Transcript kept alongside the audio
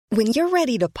When you're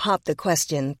ready to pop the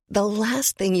question, the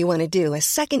last thing you want to do is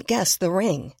second-guess the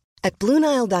ring. At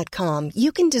BlueNile.com,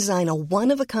 you can design a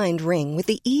one-of-a-kind ring with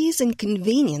the ease and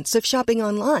convenience of shopping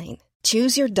online.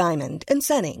 Choose your diamond and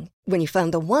setting. When you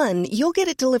find the one, you'll get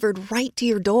it delivered right to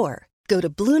your door. Go to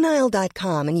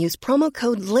BlueNile.com and use promo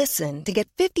code LISTEN to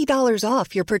get $50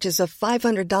 off your purchase of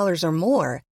 $500 or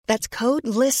more. That's code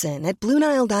LISTEN at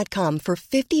BlueNile.com for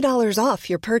 $50 off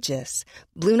your purchase.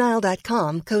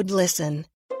 BlueNile.com, code LISTEN.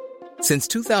 Since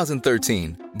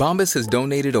 2013, Bombas has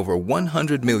donated over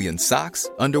 100 million socks,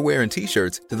 underwear, and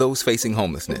T-shirts to those facing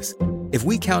homelessness. If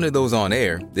we counted those on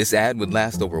air, this ad would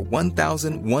last over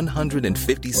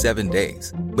 1,157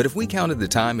 days. But if we counted the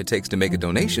time it takes to make a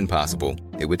donation possible,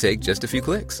 it would take just a few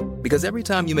clicks. Because every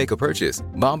time you make a purchase,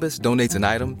 Bombas donates an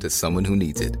item to someone who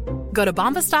needs it. Go to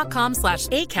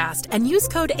bombas.com/ACAST and use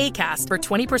code ACAST for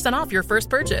 20% off your first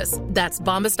purchase. That's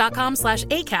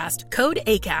bombas.com/ACAST, code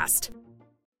ACAST.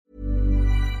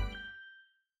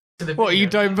 What, you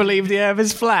don't believe the Earth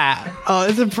is flat? Oh,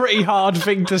 it's a pretty hard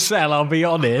thing to sell, I'll be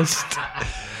honest.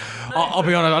 I'll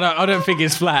be honest, I don't think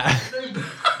it's flat.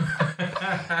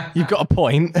 You've got a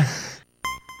point.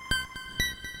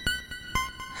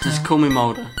 Just call me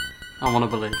Mulder. I want to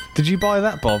believe. Did you buy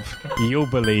that, Bob? You'll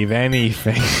believe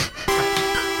anything.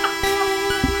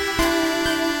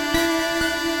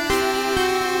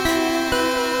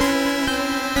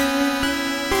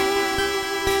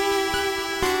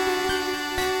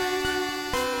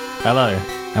 Hello,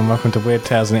 and welcome to Weird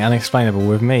Tales and the Unexplainable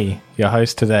with me, your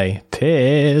host today,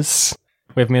 Tiz.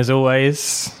 With me as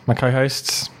always, my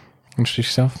co-hosts. Introduce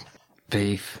yourself.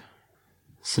 Beef.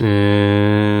 This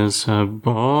is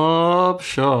Bob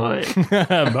Shoy.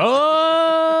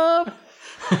 Bob!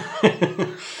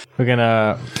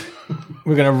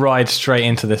 We're gonna ride straight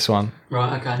into this one.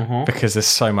 Right, okay. Because there's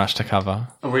so much to cover.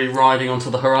 Are we riding onto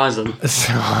the horizon?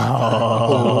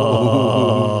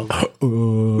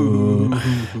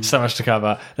 So much to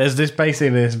cover. There's basically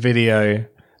this video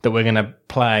that we're gonna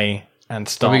play and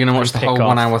stop. Are we going to watch the whole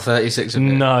 1 hour 36 of it?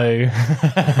 No.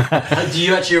 Do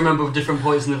you actually remember different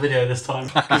points in the video this time?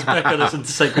 Because Becca listened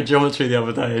to Sacred Geometry the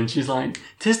other day and she's like,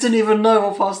 Tiz didn't even know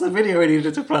what parts of the video we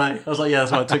needed to play. I was like, yeah,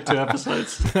 that's why it took 2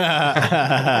 episodes.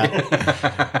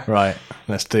 Right,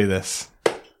 let's do this.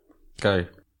 Go.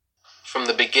 From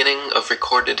the beginning of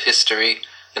recorded history,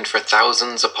 and for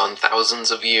thousands upon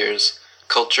thousands of years,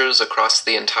 cultures across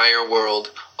the entire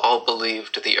world all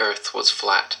believed the Earth was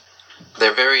flat.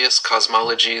 Their various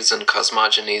cosmologies and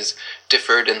cosmogonies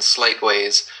differed in slight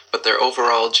ways, but their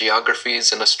overall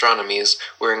geographies and astronomies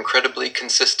were incredibly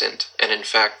consistent and in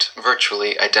fact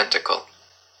virtually identical.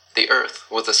 The Earth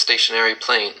was a stationary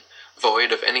plane,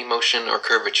 void of any motion or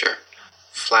curvature,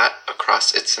 flat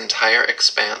across its entire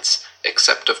expanse,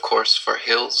 except of course for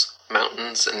hills,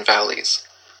 mountains, and valleys.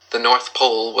 The North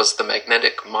Pole was the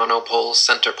magnetic monopole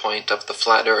center point of the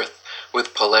flat Earth,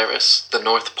 with Polaris, the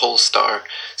North Pole star,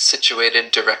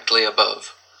 situated directly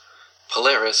above.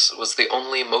 Polaris was the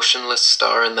only motionless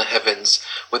star in the heavens,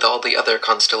 with all the other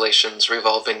constellations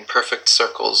revolving perfect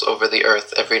circles over the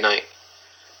Earth every night.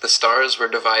 The stars were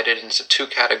divided into 2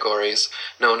 categories,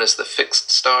 known as the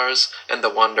fixed stars and the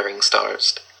wandering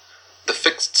stars. The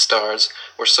fixed stars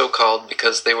were so called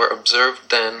because they were observed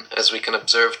then, as we can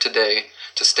observe today,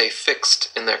 to stay fixed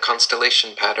in their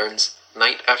constellation patterns,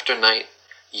 night after night,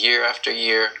 year after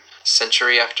year,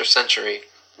 century after century,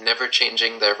 never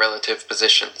changing their relative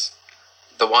positions.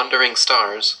 The wandering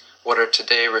stars, what are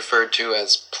today referred to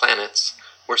as planets,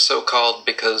 were so called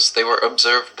because they were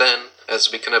observed then, as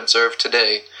we can observe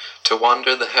today, to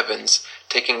wander the heavens,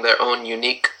 taking their own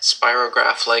unique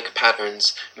spirograph-like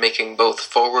patterns, making both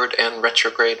forward and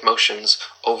retrograde motions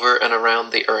over and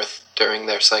around the Earth during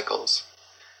their cycles.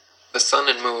 The sun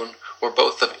and moon were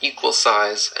both of equal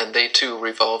size, and they too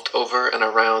revolved over and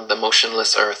around the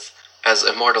motionless Earth, as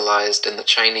immortalized in the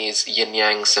Chinese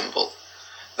yin-yang symbol.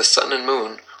 The sun and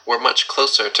moon were much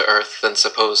closer to Earth than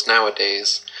supposed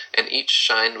nowadays, and each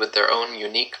shined with their own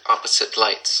unique opposite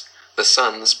lights, the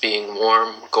sun's being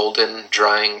warm, golden,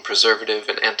 drying, preservative,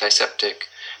 and antiseptic,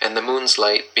 and the moon's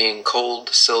light being cold,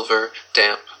 silver,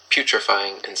 damp,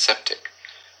 putrefying, and septic.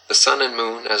 The sun and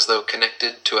moon, as though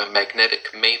connected to a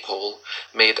magnetic maypole,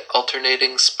 made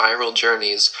alternating spiral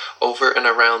journeys over and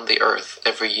around the Earth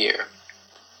every year.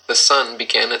 The sun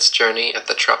began its journey at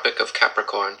the Tropic of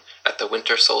Capricorn at the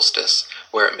winter solstice,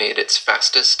 where it made its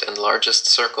fastest and largest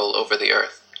circle over the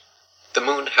Earth. The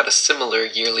moon had a similar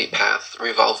yearly path,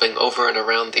 revolving over and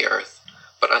around the Earth,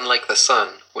 but unlike the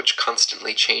sun, which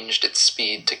constantly changed its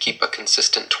speed to keep a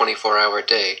consistent 24-hour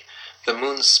day, the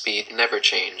moon's speed never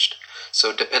changed.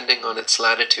 So depending on its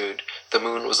latitude, The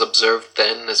moon was observed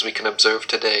then, as we can observe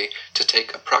today, to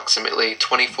take approximately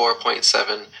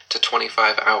 24.7 to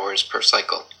 25 hours per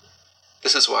cycle.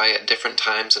 This is why at different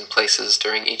times and places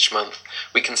during each month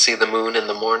we can see the moon in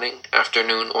the morning,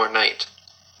 afternoon, or night.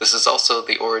 This is also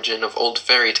the origin of old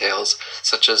fairy tales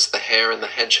such as The Hare and the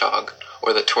Hedgehog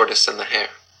or The Tortoise and the Hare.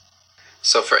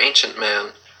 So for ancient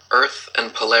man, Earth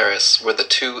and Polaris were the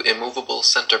two immovable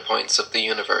center points of the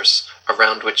universe,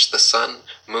 around which the sun,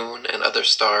 moon, and other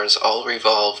stars all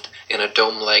revolved in a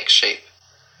dome-like shape.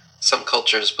 Some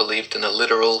cultures believed in a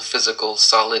literal, physical,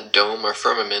 solid dome or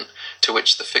firmament to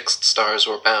which the fixed stars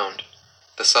were bound.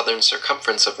 The southern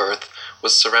circumference of Earth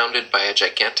was surrounded by a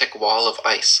gigantic wall of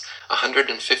ice,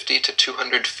 150 to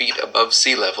 200 feet above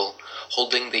sea level,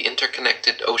 holding the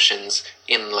interconnected oceans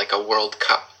in like a World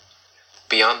Cup.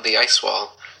 Beyond the ice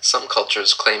wall, some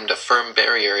cultures claimed a firm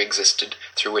barrier existed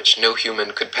through which no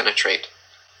human could penetrate.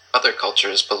 Other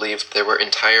cultures believed there were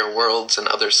entire worlds and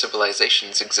other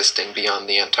civilizations existing beyond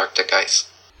the Antarctic ice.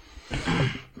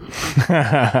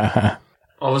 I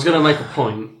was going to make a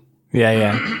point.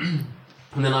 Yeah.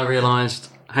 And then I realised,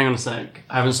 hang on a sec,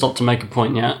 I haven't stopped to make a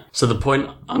point yet. So the point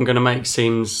I'm going to make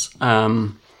seems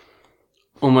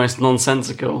almost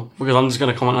nonsensical, because I'm just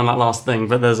going to comment on that last thing,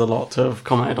 but there's a lot to have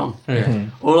commented on. Yeah.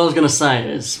 Mm-hmm. All I was going to say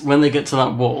is, when they get to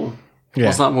that wall,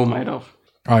 what's that wall made of?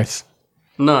 Ice.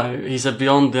 No, he said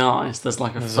beyond the ice, there's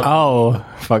like a... Oh,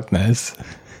 fuck knows.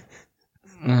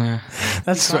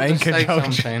 That's strange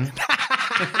conjunction.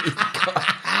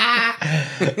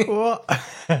 What?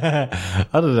 I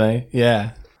don't know.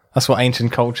 Yeah. That's what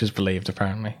ancient cultures believed,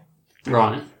 apparently.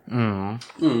 Right.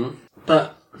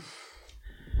 But...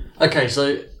 Okay,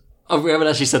 so we haven't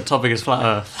actually said topic is flat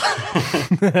Earth.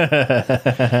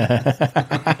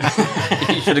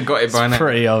 You should have got it by now.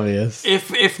 Pretty obvious.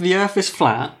 If the Earth is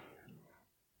flat...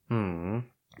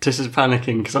 Tis is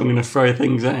panicking because I'm going to throw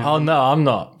things at him. Oh, no, I'm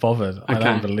not bothered. I Okay.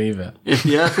 don't believe it. If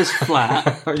the Earth is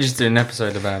flat, I'll just do an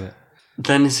episode about it.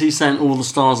 then is he saying all the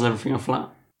stars and everything are flat?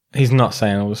 He's not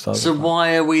saying all the stars. So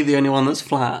why are we the only one that's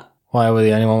flat? Why are we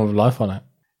the only one with life on it?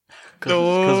 Because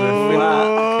we're flat.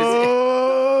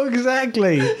 Oh,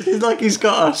 exactly. It's like he's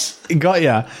got us. He got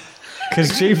ya.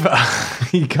 Because Jupiter,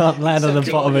 you can't land on the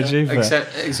bottom of Jupiter.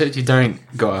 Except you don't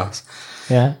got us.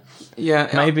 Yeah. Yeah,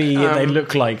 Maybe they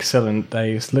look like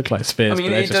they look like spheres. I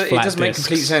mean, but they're it just flat does make discs.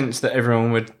 complete sense that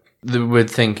everyone would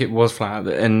think it was flat,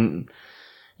 and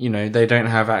you know they don't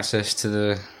have access to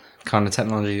the kind of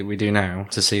technology that we do now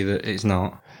to see that it's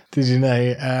not. Did you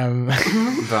know?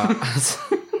 But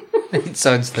it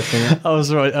sounds different. I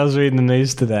was reading the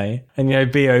news today, and you know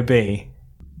B.O.B.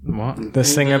 What? The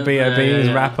singer B.O.B. is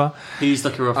a rapper. He's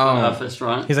like a flat earthist,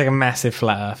 right? He's like a massive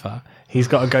flat earther. He's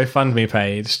got a GoFundMe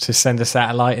page to send a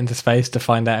satellite into space to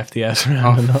find out if the Earth's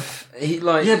round or not.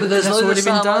 Yeah, but there's that's already already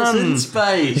been done. in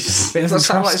space. But he doesn't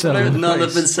trust them. None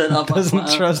have been sent up. Doesn't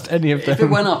trust any of them. If it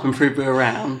went up and proved it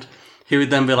around, he would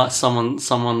then be like,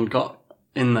 someone got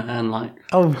in there and like...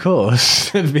 Oh, of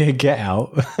course. It'd be a get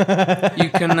out. You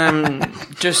can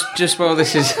just while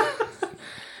this is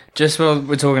just while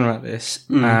we're talking about this,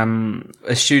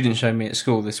 a student showed me at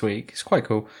school this week. It's quite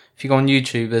cool. If you go on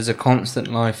YouTube, there's a constant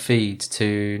live feed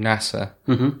to NASA,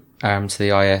 to the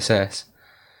ISS,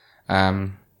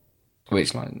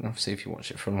 which, like, obviously, if you watch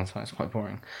it for a long time, it's quite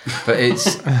boring. But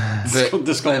it's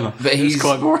disclaimer. But It's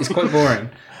quite boring. It's quite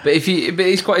boring. But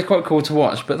it's quite cool to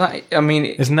watch. But that, I mean,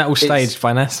 Isn't that all staged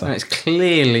by NASA? It's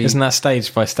clearly Isn't that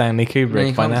staged by Stanley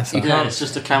Kubrick by NASA? Yeah, it's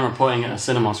just a camera pointing at a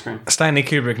cinema screen. Stanley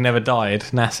Kubrick never died.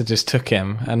 NASA just took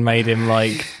him and made him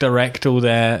like direct all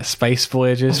their space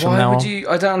voyages from Why now would on. you?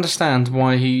 I don't understand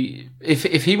why he.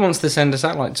 If he wants to send a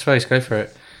satellite to space, go for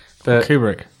it. But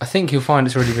Kubrick. I think he'll find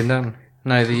it's already been done.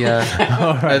 No, the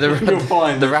You'll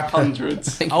find the rapper.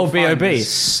 hundreds. Oh, B.O.B.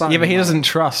 Yeah, but he doesn't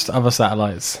trust other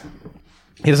satellites.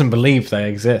 He doesn't believe they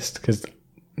exist because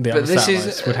the other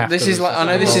satellites would have to. This is like I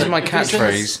know this is my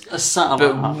catchphrase. A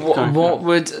satellite. But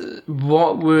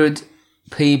what would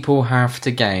people have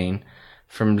to gain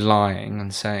from lying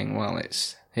and saying, well,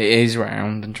 it is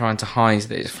round and trying to hide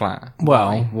that it's flat? Well,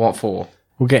 Why? What for?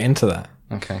 We'll get into that.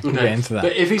 Okay. We'll get into that.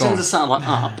 But if he sends a satellite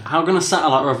up, how can a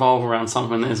satellite revolve around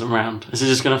something that isn't round? Is it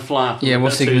just going to fly up? Yeah,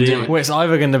 what's he gonna do? Well, it's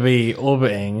either going to be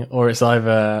orbiting or it's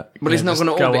either. But it's not going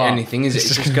to orbit anything, is it?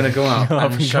 It's just going to go up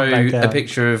and and show come back a down.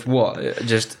 picture of what?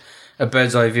 Just a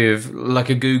bird's eye view of like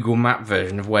a Google map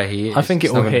version of where he is. I think it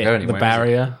It's not will gonna hit go anywhere, the is it?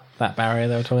 barrier. That barrier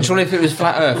they were talking Surely about. if it was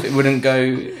flat Earth, it wouldn't go.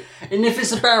 And if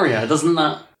it's a barrier, doesn't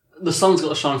that the sun's got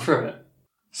to shine through it?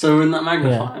 So wouldn't that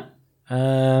magnify it?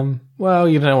 Well,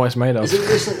 you don't know what it's made of. Is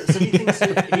it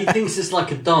so he thinks it's like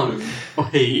a dome, or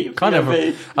he Kind of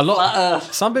a a lot. flat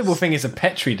Earth. Some people think it's a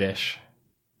petri dish.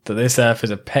 that this Earth is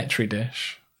a petri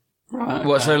dish. Right.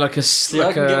 What, so like a... See,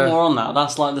 I can get more on that.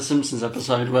 That's like the Simpsons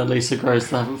episode where Lisa grows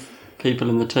to have people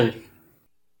in the teeth.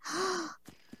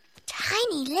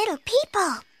 Tiny little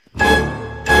people.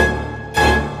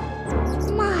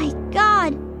 My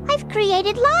God, I've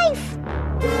created life.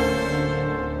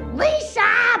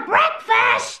 Lisa,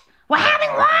 breakfast! We're having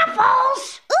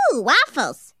waffles! Ooh,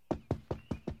 waffles.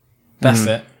 That's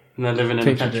it. And they're living in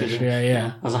Petri a petri dish, dish.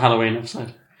 yeah. That's a Halloween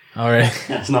episode. Oh, really?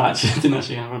 Yeah, it's not actually. It didn't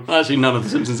actually happen. Actually, none of the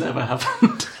Simpsons ever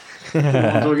happened.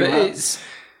 But it's...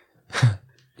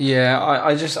 Yeah,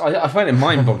 I find it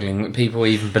mind-boggling that people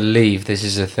even believe this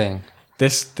is a thing.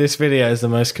 This video is the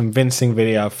most convincing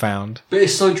video I've found. But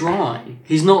it's so dry.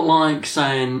 He's not like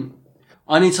saying,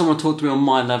 I need someone to talk to me on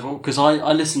my level, because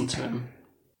I listen to him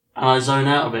and I zone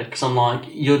out of it because I'm like,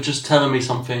 you're just telling me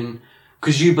something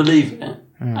because you believe it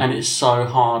and it's so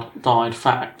hard-died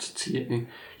fact to you.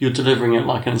 You're delivering it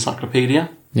like an encyclopedia.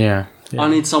 Yeah. I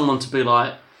need someone to be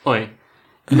like, oi,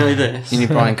 you know this? You need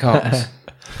Brian Cox.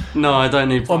 No, I don't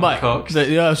need Brian mate, Cox.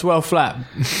 Yeah, it's well flat.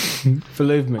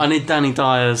 Believe me. I need Danny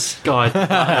Dyer's guide.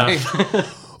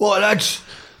 What, lads?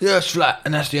 Yeah, it's flat,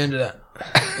 and that's the end of that.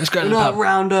 Let's go to You the know that pub.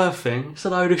 round earth thing? It's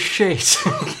a load of shit.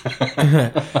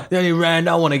 The only round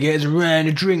I want to get is a round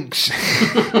of drinks.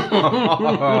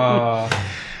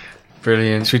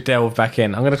 Brilliant. Should we delve back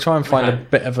in? I'm going to try and find a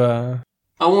bit of a...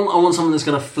 I want someone that's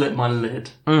going to flip my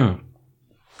lid.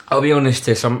 I'll be honest,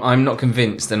 Tiss, I'm not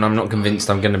convinced, and I'm not convinced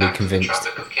I'm going to be convinced.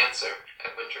 Tropic of Cancer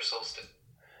at winter solstice.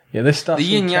 Yeah, this stuff... The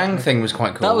yin-yang thing was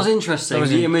quite cool. That was interesting.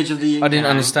 The image of the yin I didn't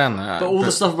yang. understand that. But all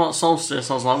the stuff about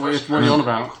solstice, I was like, what are you on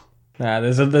about? Nah,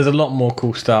 there's a lot more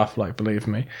cool stuff, like, believe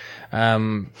me.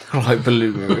 Like,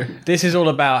 believe me. This is all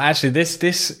about... Actually,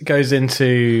 this goes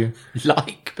into...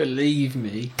 Like, believe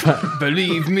me.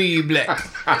 Believe me, Black.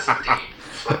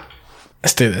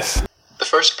 Let's do this. The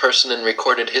first person in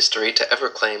recorded history to ever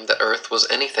claim that Earth was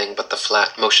anything but the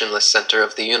flat, motionless center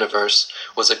of the universe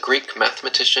was a Greek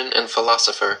mathematician and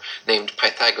philosopher named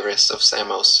Pythagoras of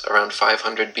Samos around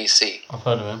 500 BC. I've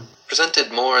heard of him.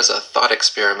 Presented more as a thought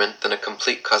experiment than a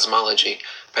complete cosmology,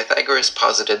 Pythagoras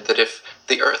posited that if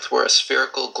the Earth were a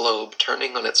spherical globe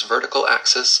turning on its vertical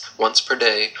axis once per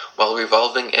day while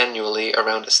revolving annually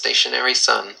around a stationary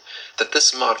sun, that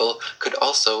this model could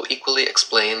also equally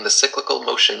explain the cyclical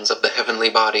motions of the heavenly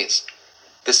bodies.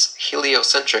 This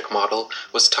heliocentric model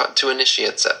was taught to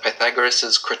initiates at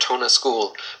Pythagoras' Crotona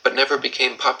school, but never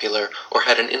became popular or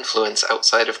had an influence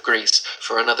outside of Greece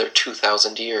for another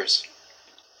 2,000 years.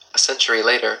 A century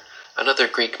later, another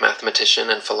Greek mathematician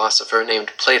and philosopher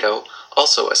named Plato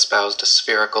also espoused a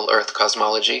spherical Earth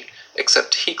cosmology,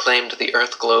 except he claimed the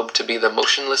Earth globe to be the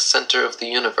motionless center of the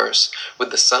universe,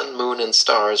 with the sun, moon, and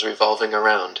stars revolving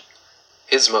around.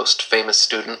 His most famous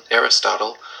student,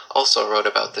 Aristotle, also wrote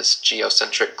about this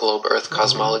geocentric globe-Earth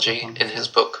cosmology in his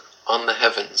book On the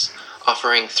Heavens,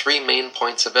 offering 3 main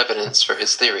points of evidence for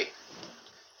his theory.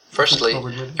 Firstly,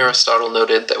 Aristotle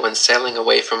noted that when sailing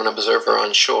away from an observer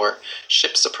on shore,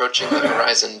 ships approaching the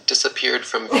horizon disappeared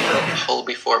from view hull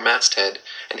before masthead,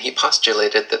 and he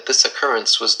postulated that this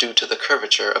occurrence was due to the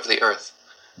curvature of the Earth.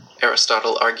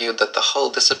 Aristotle argued that the hull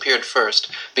disappeared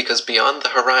first because beyond the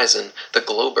horizon, the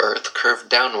globe Earth curved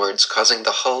downwards, causing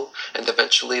the hull and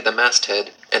eventually the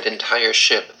masthead and entire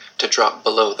ship to drop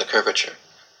below the curvature.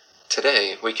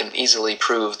 Today, we can easily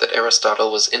prove that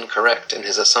Aristotle was incorrect in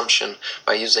his assumption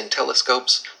by using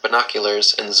telescopes,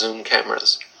 binoculars, and zoom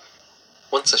cameras.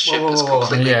 Once a ship has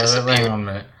completely disappeared... hang on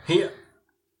a minute.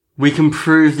 We can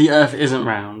prove the Earth isn't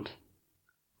round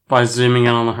by zooming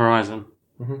in on the horizon.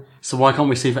 So why can't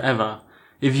we see forever?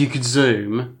 If you could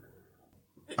zoom...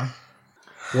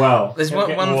 Well, There's one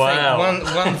thing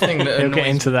that we'll get annoys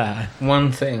into that.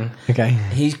 one thing. Okay.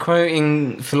 He's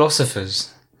quoting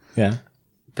philosophers, Yeah.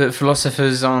 but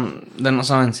philosophers they're not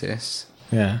scientists.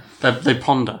 Yeah. They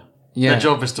ponder. Yeah. Their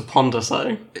job is to ponder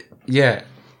something. Yeah.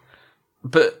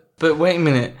 But wait a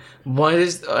minute. Why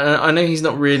does... I know he's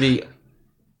not really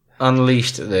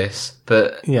unleashed at this,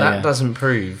 but that doesn't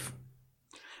prove...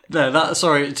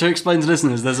 Sorry, to explain to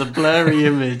listeners, there's a blurry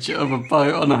image of a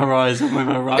boat on the horizon with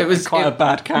a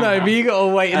bad camera. No, but you got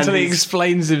to wait until he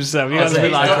explains himself. You got to be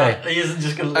like, he isn't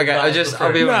just going to. Okay,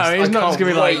 I'll be honest. No, he's I not can't just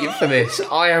gonna be wait like- for this.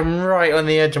 I am right on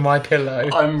the edge of my pillow.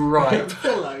 I'm right.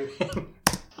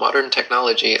 Modern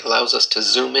technology allows us to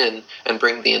zoom in and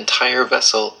bring the entire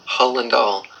vessel, hull and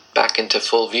all, back into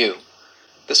full view.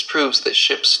 This proves that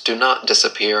ships do not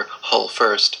disappear hull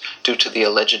first due to the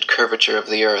alleged curvature of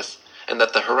the Earth, and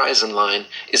that the horizon line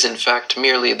is in fact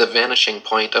merely the vanishing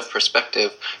point of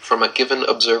perspective from a given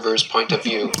observer's point of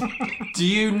view. Do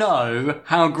you know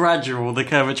how gradual the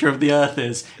curvature of the Earth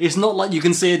is? It's not like you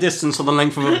can see a distance on the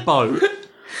length of a boat.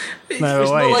 No,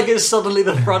 It's wait. not like it's suddenly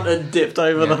the front end dipped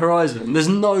over the horizon. There's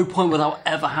no point where that will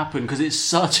ever happen because it's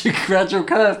such a gradual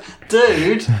curve.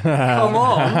 Dude, come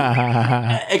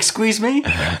on. Excuse me?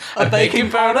 A baking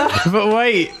powder? But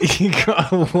wait, you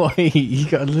gotta wait. You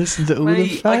gotta listen to all the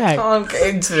Mate, I facts. can't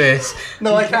get into this.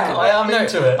 No, I can't. I am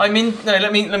into it.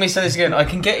 Let me say this again. I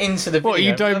can get into the video. What,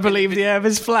 you don't believe the Earth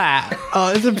is flat?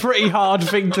 Oh, it's a pretty hard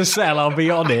thing to sell, I'll be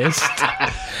honest.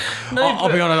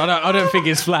 I'll be honest, I don't think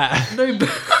it's flat. No, but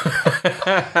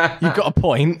You've got a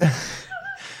point.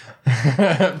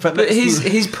 But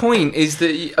his point is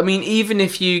that, I mean, even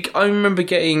if you... I remember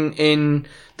getting in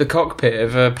the cockpit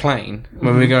of a plane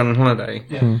when we were going on holiday.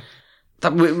 Yeah.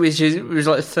 That which was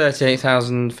like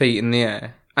 38,000 feet in the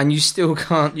air. And you still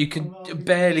can't... You could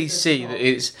barely see that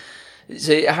it's...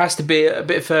 So it has to be a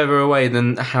bit further away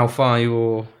than how far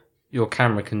your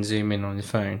camera can zoom in on your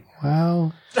phone.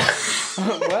 Well...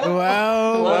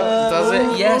 Well, does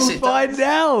it? Yes, we'll it find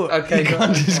out. Okay, you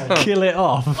can't just kill it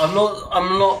off. I'm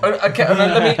not. Okay,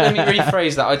 let me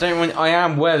rephrase that. I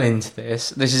am well into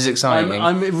this. This is exciting.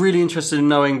 I'm really interested in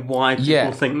knowing why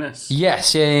people think this.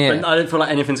 Yes, yeah. But I don't feel like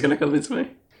anything's going to convince me.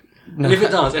 No. And if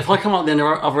it does, if I come out the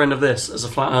other end of this as a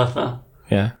flat earther,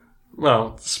 yeah,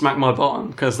 well, smack my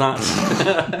bottom because that's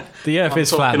the Earth is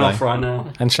flat off right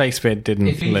now. And Shakespeare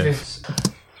didn't live.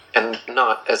 And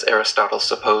not, as Aristotle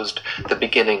supposed, the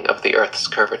beginning of the Earth's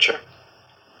curvature.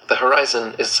 The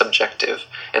horizon is subjective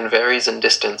and varies in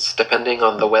distance depending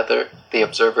on the weather, the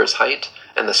observer's height,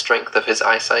 and the strength of his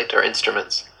eyesight or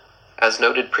instruments. As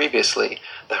noted previously,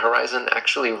 the horizon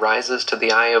actually rises to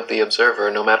the eye of the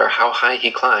observer no matter how high he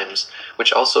climbs,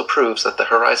 which also proves that the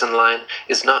horizon line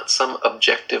is not some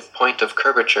objective point of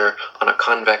curvature on a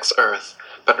convex Earth,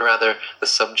 but rather the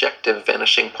subjective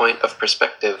vanishing point of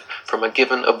perspective from a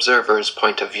given observer's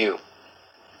point of view.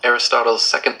 Aristotle's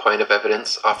second point of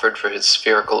evidence offered for his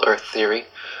spherical Earth theory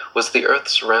was the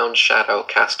Earth's round shadow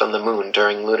cast on the moon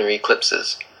during lunar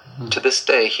eclipses. To this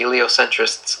day,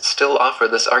 heliocentrists still offer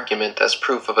this argument as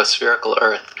proof of a spherical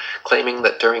Earth, claiming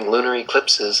that during lunar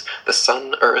eclipses, the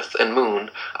Sun, Earth, and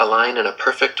Moon align in a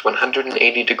perfect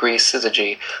 180-degree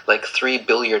syzygy like 3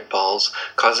 billiard balls,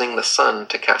 causing the Sun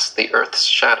to cast the Earth's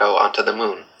shadow onto the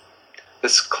Moon.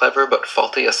 This clever but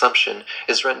faulty assumption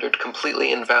is rendered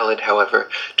completely invalid, however,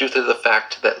 due to the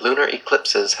fact that lunar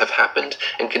eclipses have happened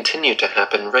and continue to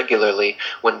happen regularly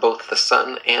when both the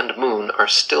Sun and Moon are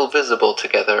still visible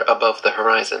together above the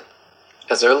horizon.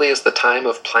 As early as the time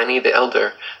of Pliny the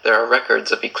Elder, there are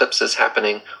records of eclipses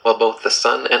happening while both the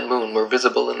Sun and Moon were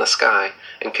visible in the sky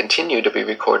and continue to be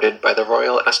recorded by the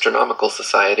Royal Astronomical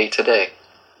Society today.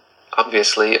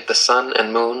 Obviously, if the Sun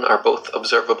and Moon are both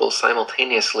observable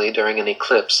simultaneously during an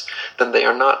eclipse, then they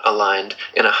are not aligned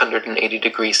in a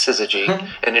 180-degree syzygy,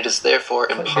 and it is therefore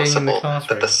impossible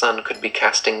that the Sun could be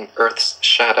casting Earth's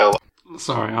shadow.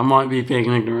 Sorry, I might be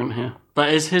being ignorant here, but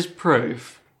is his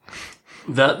proof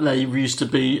that there used to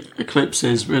be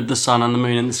eclipses with the Sun and the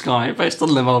Moon in the sky based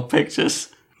on live old pictures?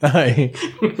 No.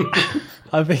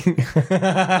 I think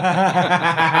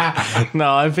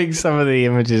no, I think some of the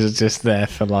images are just there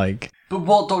for like. But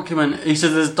what document? He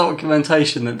said there's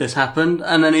documentation that this happened,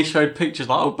 and then he showed pictures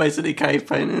like, basically cave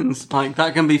paintings. Like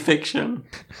that can be fiction.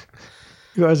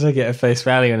 You guys get a face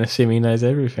value and assume he knows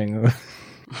everything.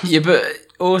 Yeah, but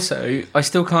also I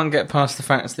still can't get past the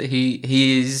fact that he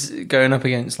is going up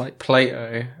against like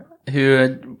Plato, who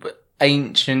are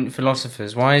ancient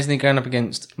philosophers. Why isn't he going up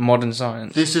against modern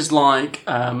science? This is like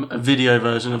a video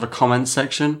version of a comment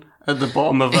section at the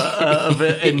bottom of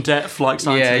an in-depth like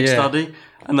scientific study,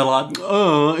 and they're like,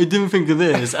 "Oh, I didn't think of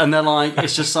this," and they're like,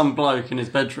 "It's just some bloke in his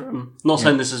bedroom." Not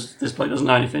saying this bloke doesn't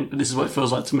know anything, but this is what it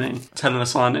feels like to me. Telling a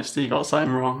scientist he got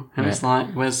something wrong, and it's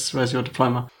like, "Where's your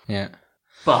diploma?" Yeah.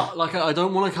 But like, I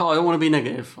don't want to be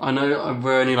negative. I know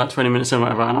we're only like 20 minutes in,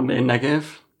 whatever, and I'm being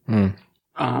negative.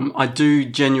 I do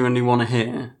genuinely want to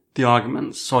hear the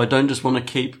arguments, so I don't just want to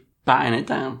keep batting it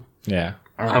down. Yeah.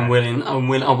 Right. I'm willing. I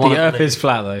want the Earth is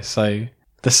flat though, so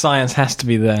the science has to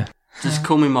be there. Just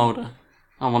call me Mulder.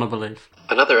 I want to believe.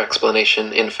 Another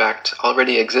explanation, in fact,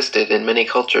 already existed in many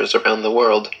cultures around the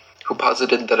world, who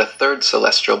posited that a third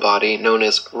celestial body known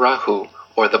as Rahu,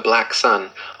 or the Black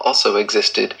Sun, also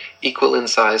existed, equal in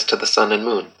size to the Sun and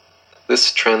Moon.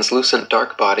 This translucent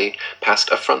dark body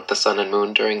passed affront the Sun and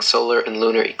Moon during solar and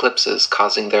lunar eclipses,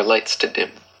 causing their lights to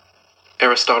dim.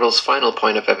 Aristotle's final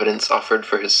point of evidence offered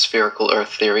for his spherical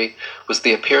Earth theory was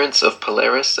the appearance of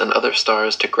Polaris and other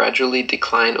stars to gradually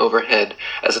decline overhead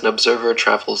as an observer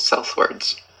travels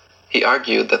southwards. He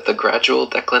argued that the gradual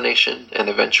declination and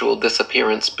eventual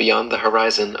disappearance beyond the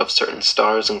horizon of certain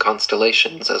stars and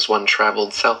constellations as one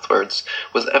traveled southwards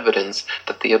was evidence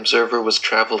that the observer was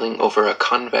traveling over a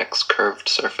convex curved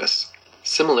surface.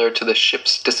 Similar to the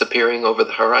ships disappearing over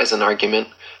the horizon argument,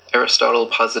 Aristotle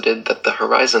posited that the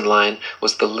horizon line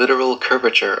was the literal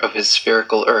curvature of his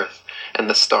spherical Earth, and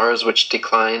the stars which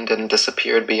declined and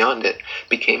disappeared beyond it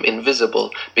became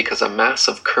invisible because a mass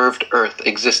of curved Earth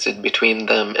existed between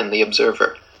them and the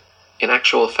observer. In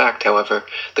actual fact, however,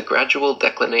 the gradual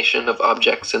declination of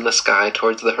objects in the sky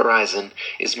towards the horizon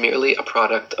is merely a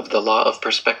product of the law of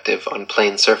perspective on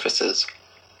plane surfaces.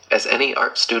 As any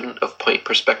art student of point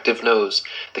perspective knows,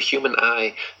 the human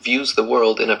eye views the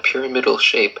world in a pyramidal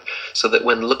shape so that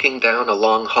when looking down a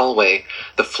long hallway,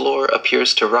 the floor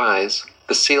appears to rise,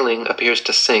 the ceiling appears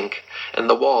to sink, and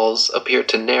the walls appear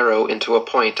to narrow into a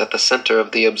point at the center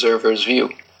of the observer's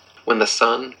view. When the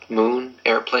sun, moon,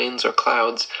 airplanes, or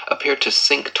clouds appear to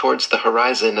sink towards the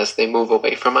horizon as they move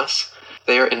away from us,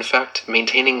 they are in fact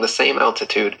maintaining the same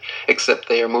altitude, except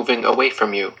they are moving away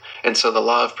from you, and so the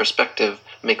law of perspective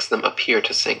makes them appear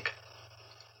to sink.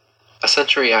 A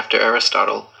century after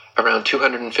Aristotle, around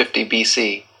 250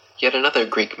 BC, yet another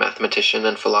Greek mathematician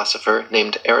and philosopher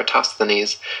named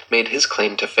Eratosthenes made his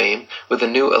claim to fame with a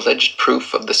new alleged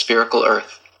proof of the spherical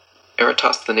Earth.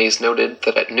 Eratosthenes noted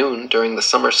that at noon during the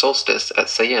summer solstice at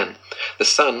Syene, the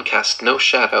sun cast no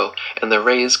shadow and the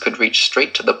rays could reach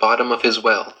straight to the bottom of his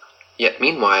well. Yet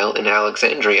meanwhile, in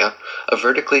Alexandria, a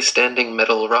vertically standing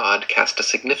metal rod cast a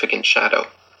significant shadow.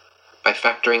 By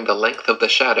factoring the length of the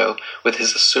shadow with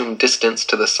his assumed distance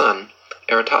to the sun,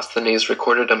 Eratosthenes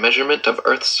recorded a measurement of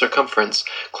Earth's circumference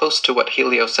close to what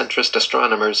heliocentrist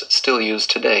astronomers still use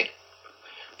today.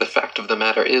 The fact of the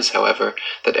matter is, however,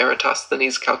 that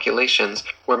Eratosthenes' calculations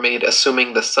were made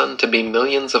assuming the sun to be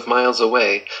millions of miles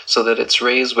away so that its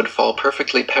rays would fall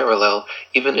perfectly parallel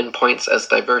even in points as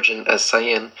divergent as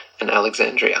Syene and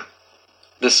Alexandria.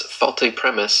 This faulty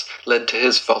premise led to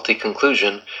his faulty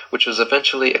conclusion, which was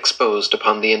eventually exposed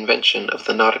upon the invention of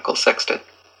the nautical sextant.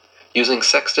 Using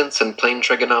sextants and plane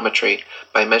trigonometry,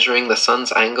 by measuring the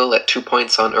sun's angle at 2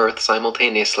 points on Earth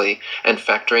simultaneously and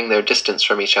factoring their distance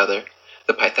from each other,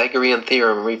 the Pythagorean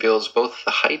theorem reveals both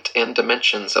the height and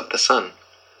dimensions of the sun.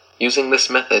 Using this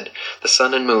method, the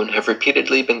sun and moon have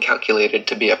repeatedly been calculated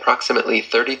to be approximately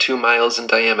 32 miles in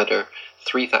diameter,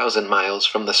 3,000 miles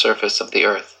from the surface of the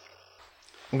Earth.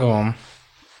 Go on.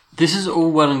 This is all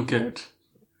well and good,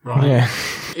 right? Yeah.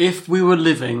 If we were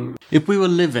living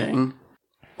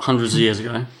hundreds of years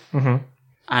ago,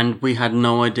 and we had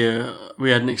no idea,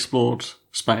 we hadn't explored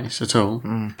space at all,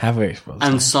 Have we explored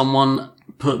and someone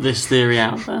put this theory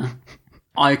out there,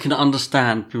 I can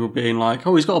understand people being like,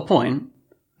 oh, he's got a point.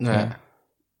 Yeah.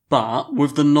 But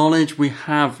with the knowledge we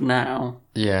have now,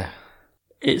 Yeah.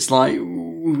 it's like,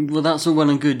 well, that's all well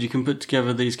and good. You can put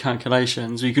together these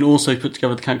calculations. You can also put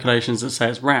together the calculations that say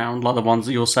it's round, like the ones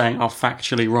that you're saying are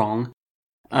factually wrong.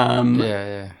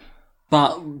 Yeah.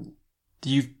 But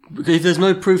if there's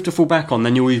no proof to fall back on,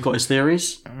 then all you've got is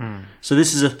theories. So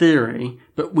this is a theory,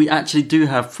 but we actually do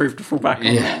have proof to fall back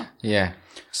on. Yeah.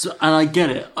 So, and I get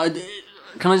it.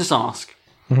 Can I just ask?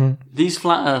 These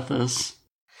flat earthers,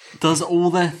 does all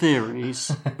their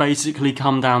theories basically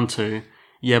come down to,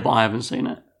 yeah, but I haven't seen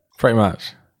it? Pretty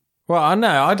much. Well, I don't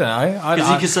know. Because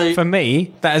you could say, for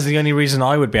me, that is the only reason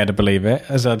I would be able to believe it,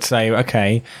 as I'd say,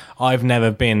 okay, I've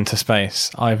never been to space.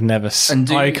 I've never...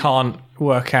 I can't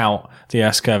work out the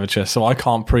Earth's curvature, so I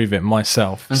can't prove it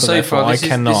myself. And so far,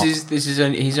 he's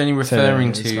only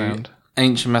referring to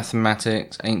ancient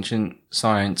mathematics, ancient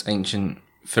science, ancient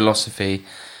philosophy,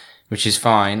 which is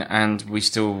fine, and we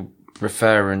still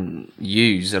refer and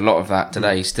use a lot of that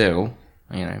today still.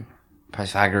 You know,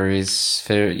 Pythagoras,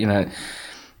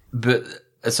 but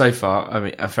so far, I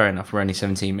mean, fair enough, we're only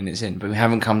 17 minutes in, but we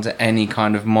haven't come to any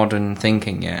kind of modern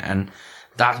thinking yet, and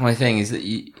that's my thing, is that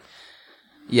you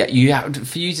have to,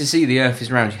 for you to see the Earth is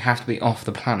round, you have to be off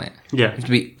the planet. Yeah. You have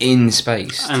to be in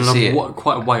space and to see it.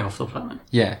 Quite a way off the planet.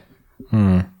 Yeah.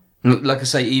 Like I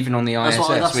say, even on the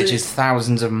ISS, which is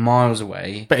thousands of miles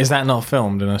away. But is that not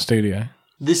filmed in a studio?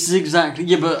 This is exactly...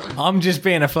 Yeah, but... I'm just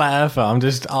being a flat earther. I'm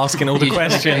just asking all the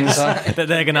questions that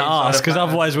they're going to ask, because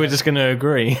otherwise we're just going to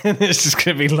agree. It's just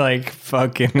going to be like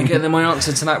fucking... Again, then my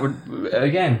answer to that would,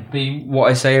 again, be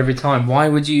what I say every time. Why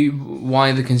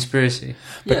the conspiracy?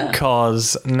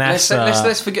 Because NASA...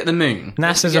 Let's forget the moon.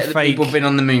 NASA's a fake... People have been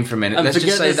on the moon for a minute. And let's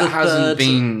just say that hasn't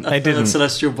been... They didn't.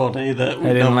 Celestial body that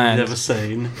no one's ever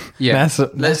seen. Yeah.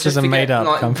 Let's just made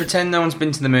up. Pretend no one's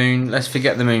been to the moon. Let's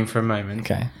forget the moon for a moment.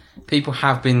 Okay. People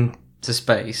have been to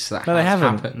space. That no, they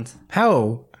haven't. Happened.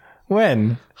 How?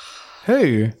 When?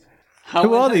 Who?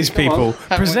 Who are these people?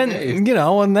 Present. I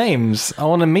want names. I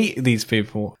want to meet these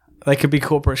people. They could be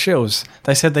corporate shills.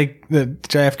 They said that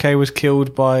JFK was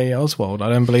killed by Oswald. I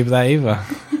don't believe that either.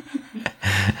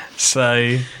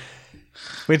 So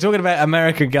we're talking about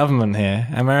American government here.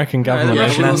 American government.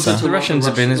 The Russians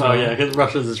have been as well. Oh yeah, because the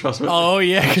Russians are trustworthy. Oh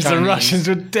yeah, because the Russians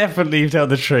would definitely tell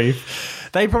the truth.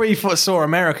 They probably saw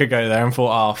America go there and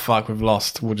thought, "Oh fuck, we've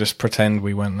lost. We'll just pretend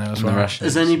we went there as well."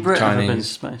 Has any Brit ever been to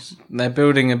space? They're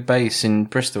building a base in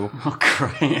Bristol. Oh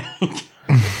great!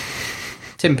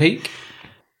 Tim Peake.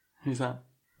 Who's that?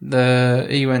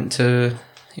 He went to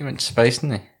space,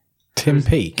 didn't he? Tim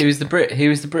Peake. He was the Brit.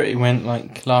 He went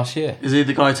like last year. Is he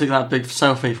the guy who took that big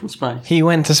selfie from space? He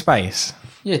went to space.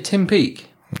 Yeah, Tim Peake.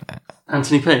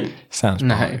 Anthony Peake. Sounds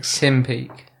bollocks. Tim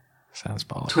Peake. Sounds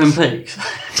bollocks. Twin Peaks.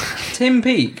 Tim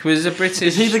Peake was a British.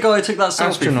 Is he the guy who took that selfie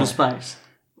astronaut from space?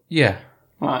 Yeah.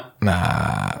 Right.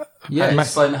 Nah. Yeah. How do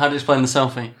you explain the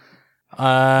selfie?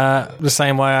 The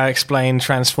same way I explained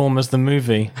Transformers the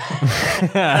movie.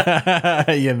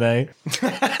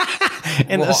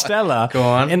 Interstellar. Go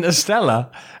on. Interstellar.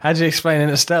 How do you explain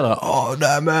Interstellar? Oh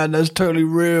no, man, that's totally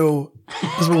real.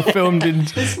 It's all filmed in.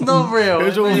 It's not real. It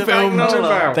was all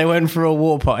filmed. They went for a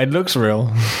water park. It looks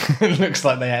real. It looks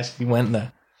like they actually went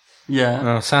there.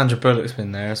 Yeah. Oh, Sandra Bullock's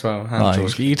been there as well.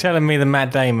 You telling me that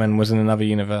Matt Damon was in another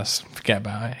universe? Forget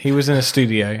about it. He was in a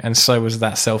studio, and so was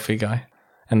that selfie guy.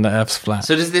 And the Earth's flat.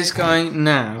 So does this guy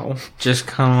now just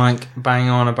kind of like bang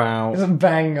on about... He doesn't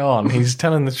bang on. He's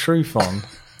telling the truth on.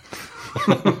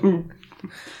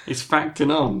 He's facting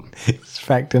on. He's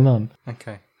facting on.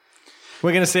 Okay.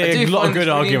 We're going to see a lot of good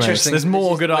arguments. There's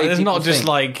more good arguments. There's not just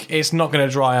like, it's not going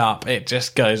to dry up. It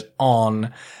just goes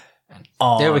on and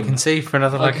on. Yeah, we can see for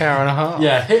another hour and a half.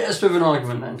 Yeah, hit us with an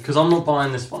argument then, because I'm not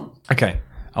buying this one. Okay.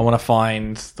 I want to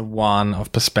find the one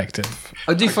of perspective.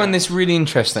 I do find this really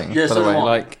interesting, by the way.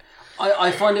 Like,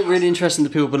 I find it really interesting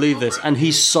that people believe this, and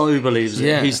he so believes it.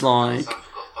 Yeah. He's like...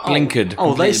 Blinkered.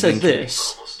 Oh, they said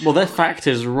this. Well, their fact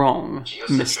is wrong,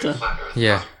 mister.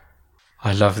 Yeah.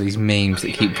 I love these memes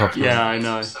that keep popping up. Yeah, I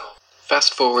know.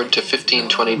 Fast forward to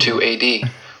 1522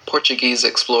 AD. Portuguese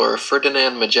explorer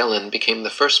Ferdinand Magellan became the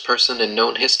first person in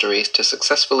known history to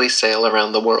successfully sail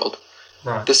around the world.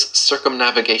 Right. This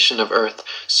circumnavigation of Earth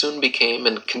soon became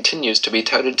and continues to be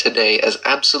touted today as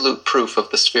absolute proof of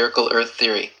the spherical Earth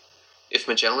theory. If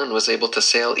Magellan was able to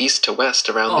sail east to west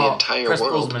around the entire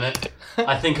world... Pause a minute.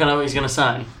 I think I know what he's going to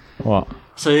say. What?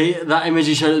 So that image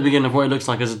he showed at the beginning of what it looks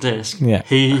like as a disc, yeah.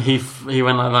 He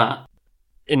went like that.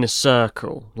 In a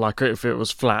circle. Like if it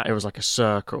was flat, it was like a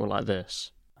circle like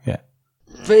this. Yeah.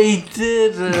 But he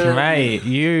didn't. Mate,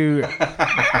 you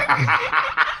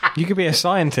could be a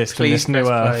scientist in this new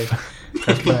Earth.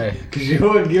 Because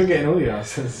you're getting all the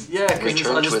answers. Yeah,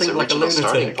 return to its original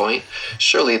starting point.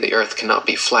 Surely the Earth cannot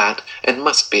be flat and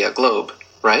must be a globe,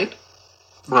 right?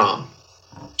 Wrong.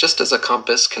 Just as a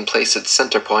compass can place its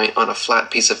center point on a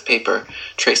flat piece of paper,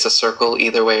 trace a circle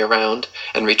either way around,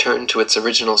 and return to its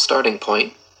original starting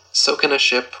point, so can a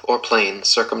ship or plane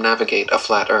circumnavigate a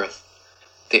flat Earth.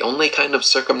 The only kind of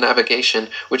circumnavigation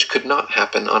which could not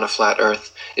happen on a flat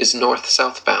Earth is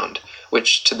north-southbound,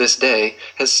 which to this day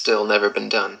has still never been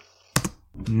done.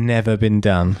 Never been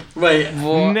done. Wait,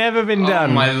 what? Never been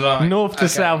done. My life. North to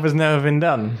south has never been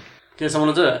done. Does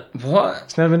someone do it? What?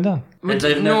 It's never been done.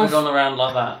 They've never gone around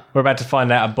like that. We're about to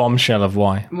find out a bombshell of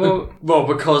why. Well,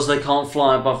 because they can't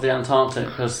fly above the Antarctic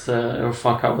because it'll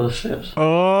fuck up with the ships.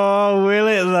 Oh, will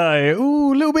it though?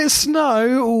 Ooh, a little bit of snow.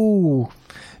 Ooh.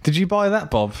 Did you buy that,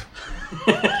 Bob?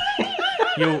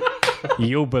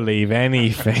 You'll believe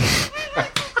anything.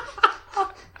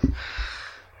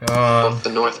 Both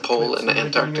the North Pole and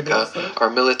Antarctica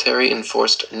are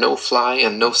military-enforced no-fly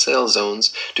and no-sail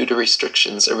zones due to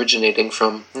restrictions originating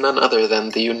from none other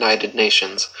than the United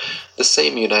Nations, the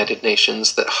same United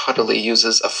Nations that haughtily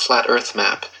uses a flat Earth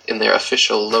map in their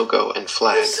official logo and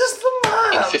flag. This is the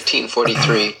map! In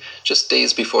 1543, just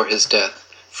days before his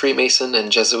death, Freemason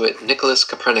and Jesuit Nicholas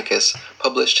Copernicus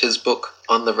published his book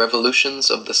On the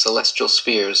Revolutions of the Celestial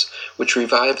Spheres, which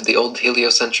revived the old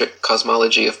heliocentric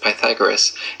cosmology of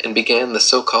Pythagoras and began the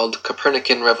so-called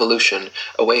Copernican revolution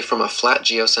away from a flat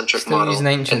geocentric model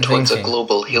and towards a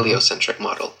global heliocentric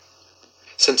model.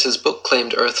 Since his book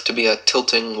claimed Earth to be a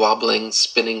tilting, wobbling,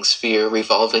 spinning sphere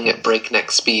revolving at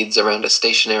breakneck speeds around a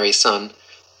stationary sun,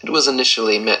 it was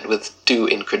initially met with due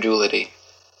incredulity.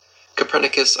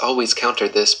 Copernicus always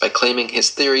countered this by claiming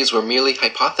his theories were merely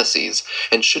hypotheses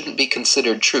and shouldn't be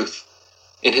considered truth.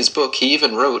 In his book, he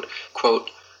even wrote,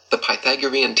 quote, "The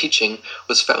Pythagorean teaching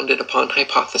was founded upon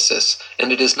hypothesis,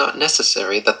 and it is not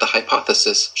necessary that the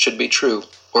hypothesis should be true,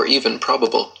 or even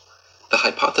probable. The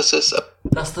hypothesis of..."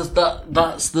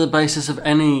 That's the basis of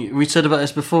any... We said about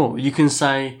this before. You can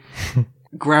say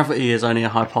gravity is only a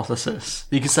hypothesis.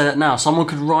 You can say that now. Someone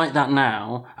could write that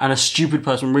now, and a stupid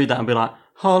person would read that and be like,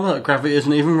 oh look, gravity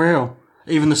isn't even real.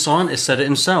 Even the scientist said it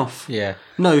himself. Yeah.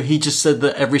 No, he just said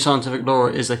that every scientific law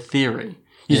is a theory.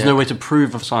 There's no way to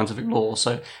prove a scientific law,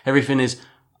 so everything is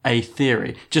a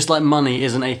theory. Just like money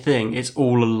isn't a thing, it's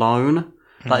all a loan.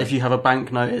 Like if you have a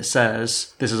banknote, it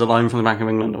says, this is a loan from the Bank of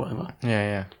England or whatever. Yeah,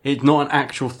 yeah. It's not an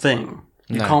actual thing.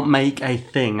 You can't make a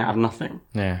thing out of nothing.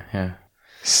 Yeah, yeah.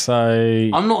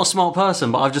 So... I'm not a smart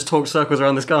person, but I've just talked circles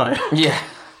around this guy. Yeah.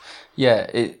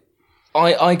 Yeah,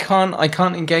 I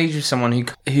can't engage with someone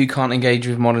who can't engage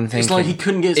with modern thinking. It's like he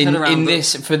couldn't get his head around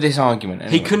for this argument.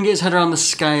 Anyway. He couldn't get his head around the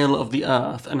scale of the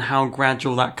Earth and how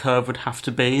gradual that curve would have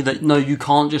to be. That no, you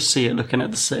can't just see it looking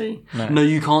at the sea. No,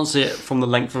 you can't see it from the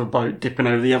length of a boat dipping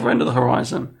over the other end of the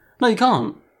horizon. No, you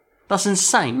can't. That's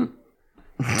insane.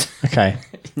 Okay.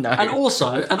 No. And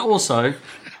also,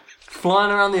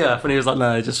 flying around the Earth, and he was like,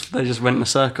 no, they just went in a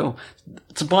circle.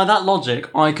 So by that logic,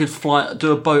 I could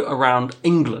do a boat around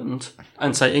England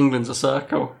and say England's a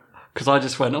circle. Because I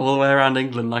just went all the way around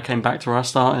England and I came back to where I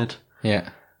started. Yeah.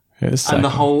 And the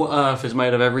whole Earth is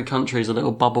made of every country is a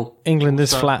little bubble. England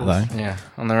is flat, though. Yeah,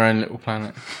 on their own little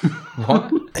planet.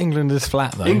 What? England is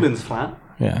flat, though. England's flat.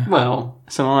 Yeah. Well,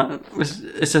 it's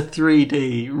a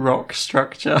 3D rock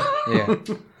structure. Yeah.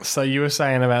 So you were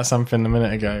saying about something a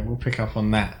minute ago. We'll pick up on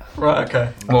that. Right,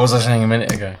 okay. What was I saying a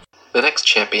minute ago? The next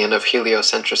champion of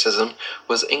heliocentrism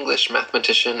was English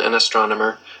mathematician and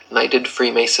astronomer, knighted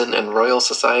Freemason and Royal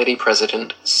Society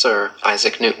President Sir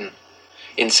Isaac Newton.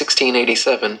 In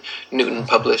 1687, Newton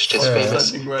published his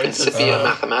famous Principia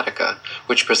Mathematica,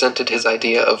 which presented his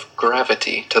idea of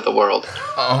gravity to the world.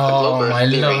 The globe Earth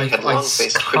theory had long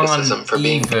faced criticism for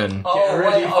being of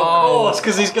course,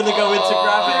 because he's going to go into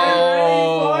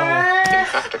gravity.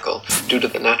 Impractical due to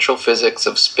the natural physics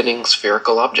of spinning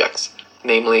spherical objects,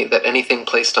 namely that anything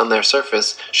placed on their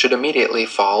surface should immediately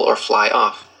fall or fly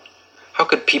off. How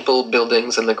could people,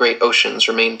 buildings, and the great oceans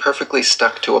remain perfectly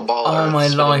stuck to a ball Earth my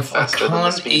life, I faster than the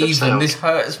can't speed of even. sound? This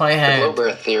hurts my head. The globe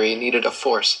Earth theory needed a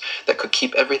force that could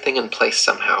keep everything in place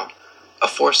somehow. A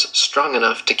force strong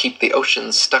enough to keep the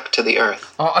oceans stuck to the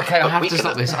Earth. Oh, okay, I have to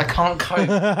stop this. I can't cope. I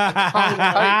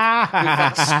can't cope with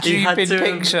that stupid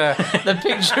picture. The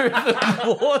picture of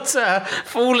the water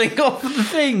falling off the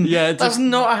thing. Yeah, that's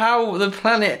not how the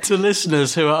planet... To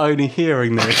listeners who are only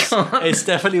hearing this, it's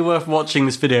definitely worth watching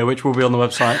this video, which will be on the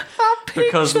website.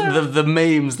 Because the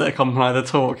memes that accompany the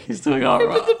talk, he's doing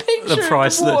alright. The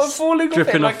price of the water falling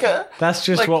dripping off. That's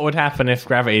just what would happen if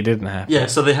gravity didn't happen. Yeah,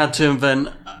 so they had to invent...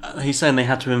 He's saying they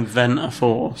had to invent a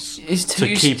force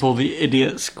to keep all the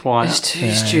idiots quiet. It's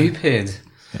too stupid.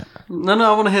 Yeah.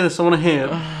 No, I want to hear this. I want to hear...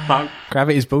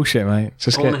 Gravity's bullshit, mate.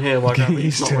 I want to hear why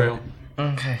gravity's not real.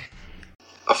 Okay.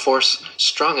 A force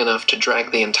strong enough to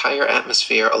drag the entire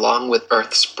atmosphere along with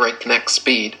Earth's breakneck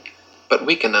speed, but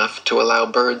weak enough to allow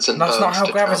birds and bugs to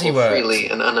travel freely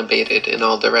and unabated in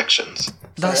all directions.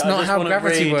 That's not how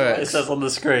gravity works. It says on the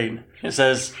screen. It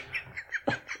says,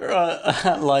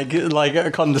 like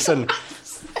a condescending,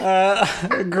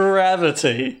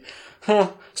 gravity.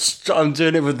 I'm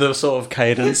doing it with the sort of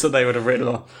cadence that they would have written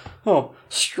on. Oh,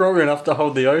 strong enough to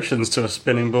hold the oceans to a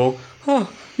spinning ball. Oh,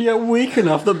 yet weak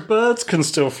enough that birds can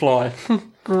still fly.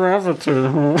 Gravity.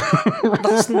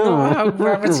 That's not how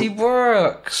gravity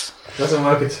works. Doesn't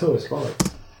work at all, it's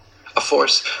bollocks. A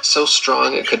force so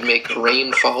strong it could make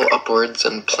rain fall upwards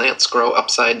and plants grow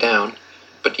upside down,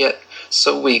 but yet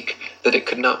so weak that it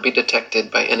could not be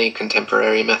detected by any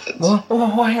contemporary methods. Hang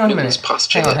on a Newton's minute.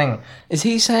 postulate. Hang on. Is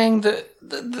he saying that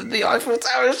the Eiffel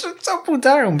Tower should topple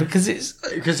down because it's...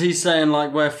 Because he's saying,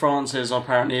 like, where France is,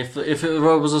 apparently, if the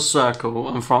road was a circle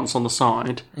and France on the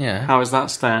side, how is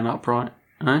that staying upright?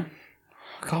 Eh?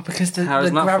 God, because the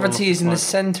gravity is in the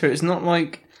centre. It's not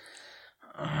like...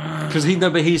 Because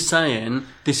he's saying,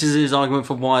 this is his argument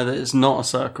for why that it's not a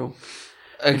circle.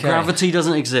 Okay. Gravity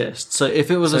doesn't exist. So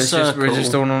if it was a circle, we're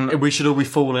just all on... we should all be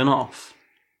falling off.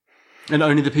 And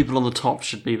only the people on the top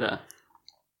should be there.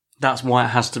 That's why it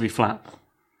has to be flat.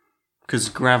 Because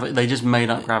gravity, they just made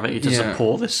up gravity to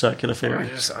support this circular theory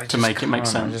to make it make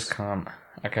sense. I just can't.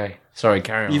 Okay. Sorry,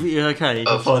 carry on. You're okay.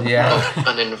 Of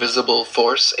an invisible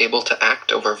force able to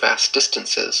act over vast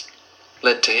distances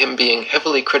led to him being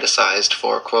heavily criticized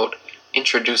for, quote,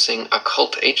 introducing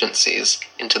occult agencies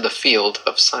into the field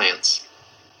of science.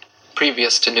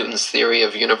 Previous to Newton's theory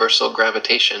of universal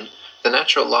gravitation, the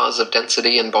natural laws of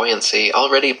density and buoyancy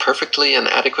already perfectly and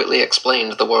adequately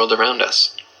explained the world around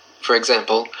us. For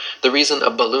example, the reason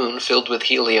a balloon filled with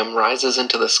helium rises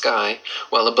into the sky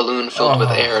while a balloon filled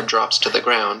with air drops to the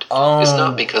ground is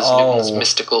not because Newton's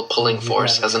mystical pulling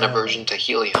force has an aversion to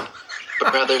helium,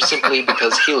 but rather simply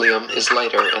because helium is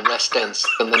lighter and less dense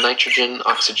than the nitrogen,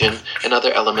 oxygen, and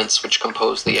other elements which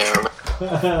compose the air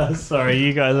around. Sorry,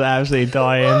 you guys are absolutely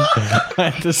dying.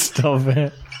 I had to stop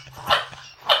it.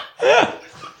 I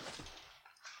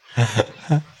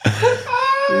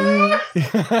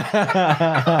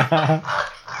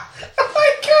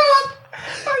can't!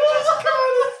 It's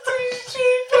too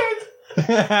stupid!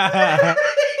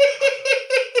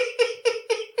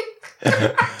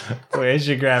 Where's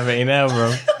your gravity now,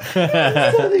 bro?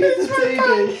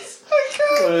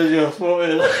 Where's your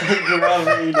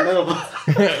gravity now?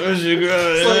 Where's your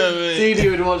gravity now? Dee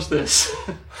would watch this.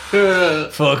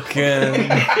 Fucking...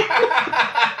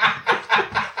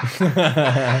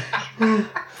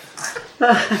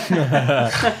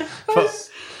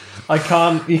 I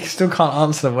can't. You still can't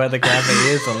answer where the gravity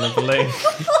is on the balloon.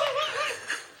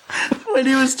 When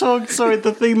he was talking, sorry,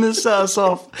 the thing that set us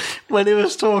off. When he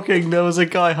was talking, there was a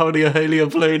guy holding a helium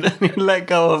balloon, and he let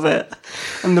go of it,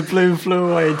 and the balloon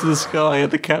flew away into the sky.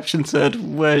 And the caption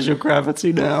said, "Where's your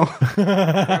gravity now?"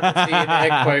 Gravity in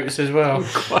air quotes as well.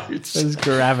 Quotes. There's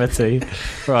gravity,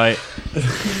 right?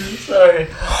 Sorry.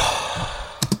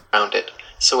 Around it,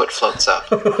 so it floats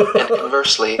up. And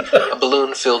conversely, a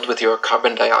balloon filled with your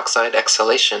carbon dioxide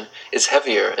exhalation is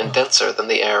heavier and denser than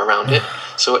the air around it,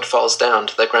 so it falls down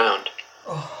to the ground.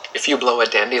 If you blow a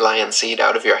dandelion seed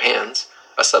out of your hands,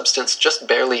 a substance just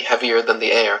barely heavier than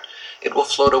the air, it will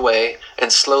float away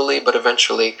and slowly but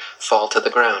eventually fall to the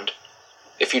ground.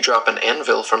 If you drop an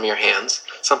anvil from your hands,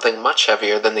 something much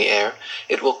heavier than the air,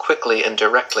 it will quickly and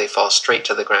directly fall straight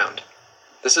to the ground.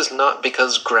 This is not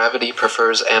because gravity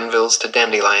prefers anvils to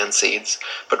dandelion seeds,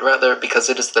 but rather because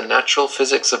it is the natural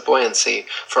physics of buoyancy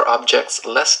for objects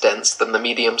less dense than the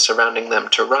medium surrounding them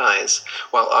to rise,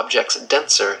 while objects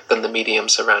denser than the medium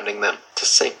surrounding them to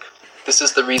sink. This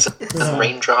is the reason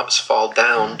raindrops fall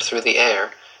down through the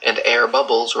air and air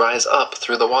bubbles rise up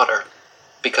through the water,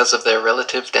 because of their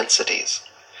relative densities.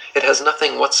 It has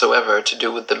nothing whatsoever to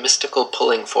do with the mystical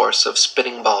pulling force of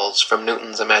spinning balls from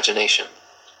Newton's imagination.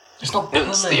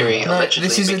 Newton's theory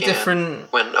allegedly began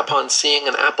when, upon seeing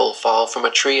an apple fall from a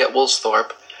tree at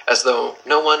Woolsthorpe, as though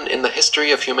no one in the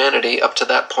history of humanity up to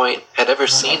that point had ever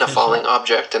seen a falling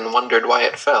object and wondered why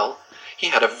it fell, he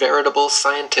had a veritable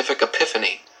scientific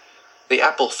epiphany. The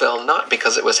apple fell not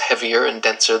because it was heavier and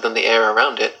denser than the air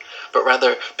around it, but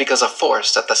rather because a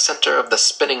force at the center of the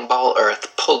spinning ball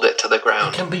earth pulled it to the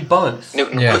ground. It can be both.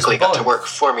 Newton quickly got to work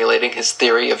formulating his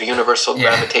theory of universal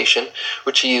gravitation,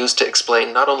 which he used to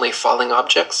explain not only falling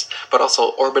objects, but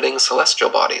also orbiting celestial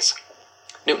bodies.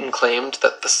 Newton claimed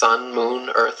that the sun, moon,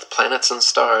 earth, planets, and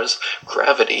stars,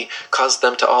 gravity, caused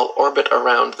them to all orbit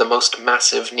around the most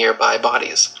massive nearby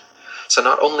bodies. So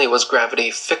not only was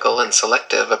gravity fickle and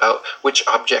selective about which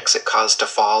objects it caused to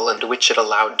fall and which it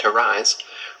allowed to rise,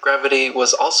 gravity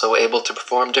was also able to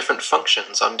perform different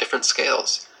functions on different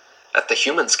scales. At the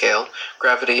human scale,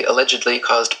 gravity allegedly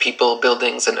caused people,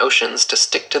 buildings, and oceans to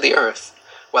stick to the Earth,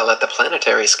 while at the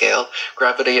planetary scale,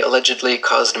 gravity allegedly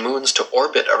caused moons to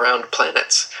orbit around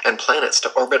planets, and planets to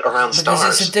orbit around stars.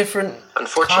 Because it's a different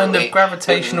Unfortunately, kind of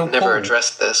gravitational Newton never pull.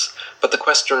 addressed this, but the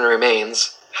question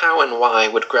remains, how and why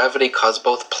would gravity cause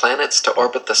both planets to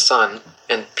orbit the sun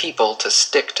and people to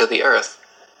stick to the Earth?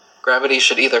 Gravity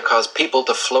should either cause people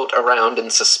to float around in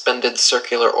suspended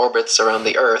circular orbits around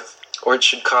the Earth, or it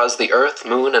should cause the Earth,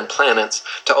 Moon, and planets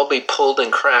to all be pulled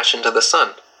and crash into the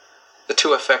Sun. The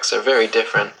two effects are very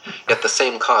different, yet the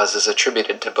same cause is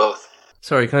attributed to both.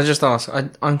 Sorry, can I just ask?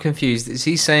 I'm confused. Is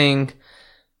he saying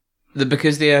that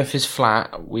because the Earth is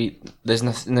flat, there's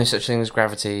no such thing as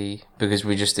gravity because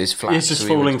it's flat? It's just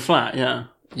falling flat, yeah.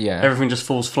 Yeah. Everything just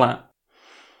falls flat.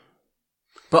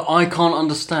 But I can't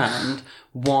understand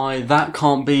why that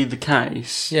can't be the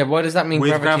case. Yeah, why does that mean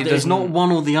with gravity doesn't... It's not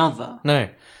one or the other. No.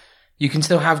 You can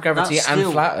still have gravity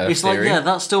and flat Earth It's theory. like,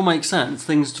 that still makes sense.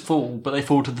 Things fall, but they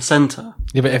fall to the centre.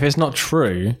 Yeah, but if it's not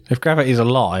true, if gravity's a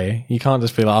lie, you can't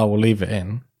just be like, oh, we'll leave it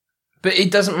in. But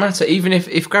it doesn't matter. Even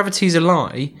if gravity's a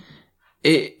lie,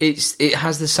 it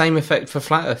has the same effect for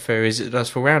flat Earth theory as it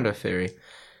does for round Earth theory.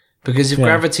 Because if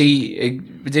gravity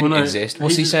didn't exist,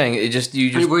 what's he saying?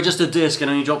 We're just a disc,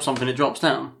 and when you drop something, it drops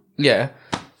down. Yeah,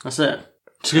 that's it.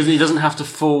 Because it doesn't have to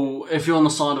fall. If you're on the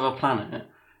side of a planet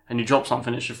and you drop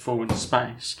something, it should fall into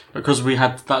space. Because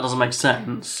that doesn't make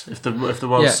sense. If the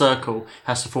world's circle, it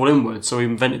has to fall inwards. So we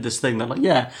invented this thing that,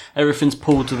 like, everything's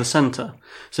pulled to the centre.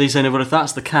 So he's saying, well, if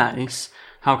that's the case,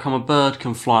 how come a bird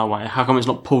can fly away? How come it's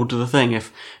not pulled to the thing?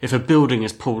 If a building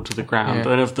is pulled to the ground,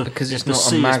 and if the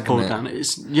sea is pulled down,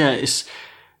 it's.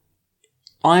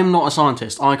 I'm not a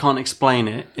scientist. I can't explain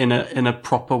it in a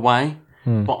proper way,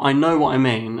 but I know what I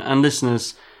mean. And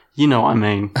listeners, you know what I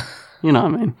mean. You know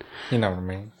what I mean. You know what I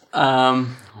mean. I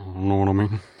know what I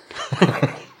mean.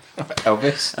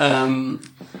 Elvis.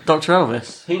 Dr.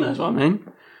 Elvis. He knows what I mean.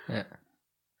 Yeah.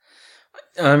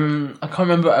 I can't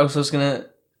remember what else I was gonna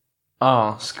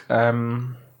ask.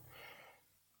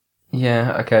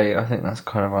 Yeah. Okay. I think that's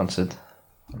kind of answered.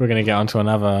 We're gonna get onto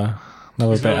another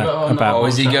bit about. Oh,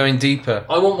 is he going deeper?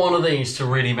 I want one of these to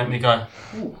really make me go.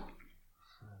 Ooh.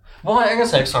 Why? I'm gonna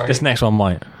say sorry. This next one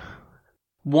might.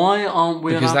 Why aren't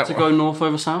we allowed to go north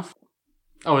over south?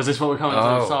 Oh, is this what we're coming to?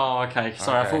 Oh, okay.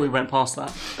 Sorry, I thought we went past that.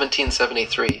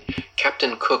 1773,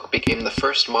 Captain Cook became the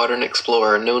first modern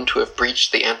explorer known to have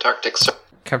breached the Antarctic Circle.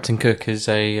 Captain Cook is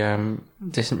a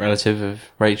distant relative of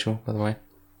Rachel, by the way.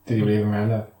 Did he leave him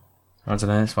around up? I don't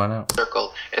know, let's find out.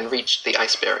 Circle and reached the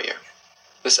ice barrier.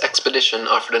 This expedition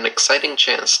offered an exciting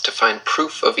chance to find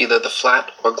proof of either the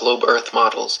flat or globe Earth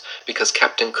models, because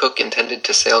Captain Cook intended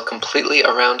to sail completely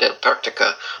around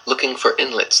Antarctica looking for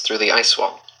inlets through the ice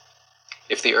wall.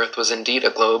 If the Earth was indeed a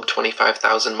globe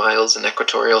 25,000 miles in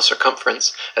equatorial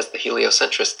circumference, as the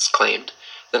heliocentrists claimed,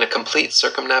 then a complete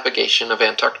circumnavigation of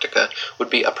Antarctica would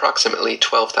be approximately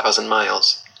 12,000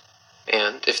 miles.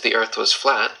 And if the Earth was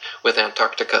flat, with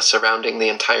Antarctica surrounding the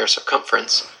entire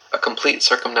circumference, a complete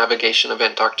circumnavigation of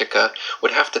Antarctica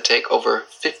would have to take over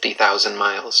 50,000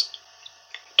 miles.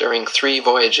 During 3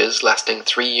 voyages lasting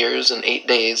 3 years and 8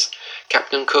 days,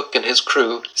 Captain Cook and his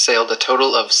crew sailed a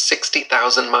total of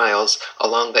 60,000 miles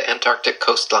along the Antarctic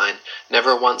coastline,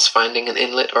 never once finding an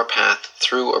inlet or path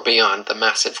through or beyond the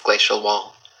massive glacial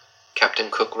wall.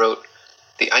 Captain Cook wrote,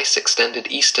 "The ice extended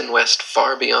east and west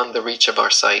far beyond the reach of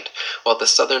our sight, while the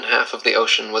southern half of the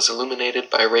ocean was illuminated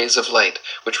by rays of light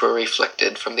which were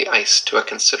reflected from the ice to a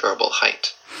considerable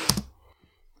height."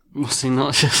 Was he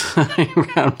not just saying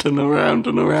round and around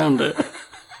and around it?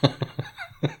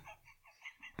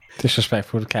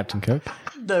 Disrespectful to Captain Cook.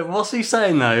 No, what's he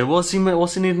saying though? What's he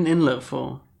need an inlet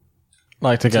for?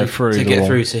 Like to go through. To get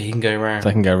through so he can go round. So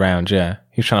he can go round, yeah.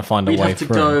 He's trying to find a way through. You'd have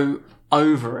to go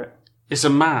over it. It's a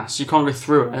mass. You can't go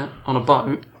through it on a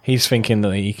boat. He's thinking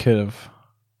that he could have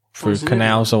through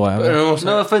canals or whatever. Also,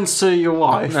 no offence to your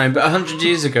wife. No, but 100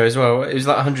 years ago as well. It was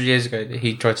like 100 years ago that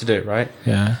he tried to do it, right?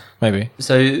 Yeah, maybe.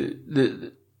 So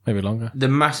maybe longer. The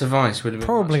massive ice would have been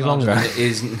probably longer than it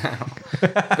is now.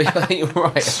 But you're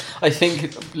right. I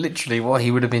think literally what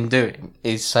he would have been doing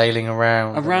is sailing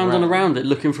around and around it,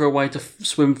 looking for a way to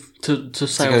swim to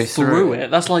sail through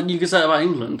it. That's like you could say about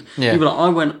England. Yeah. You'd be like, I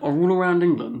went all around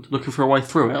England looking for a way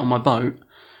through it on my boat,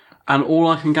 and all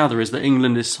I can gather is that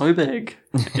England is so big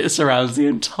it surrounds the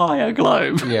entire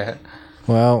globe. Yeah.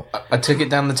 Well, I took it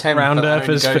down the Thames. Round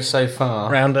Earthers go so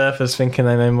far. Round Earthers thinking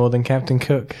they know more than Captain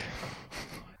Cook.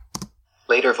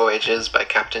 Later voyages by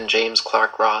Captain James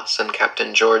Clark Ross and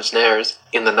Captain George Nares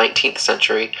in the 19th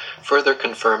century further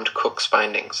confirmed Cook's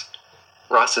findings.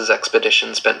 Ross's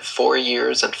expedition spent 4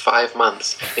 years and 5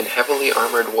 months in heavily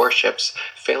armored warships,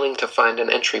 failing to find an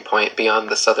entry point beyond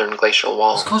the southern glacial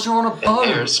wall. It's because you're on a boat.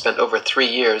 And Nares spent over 3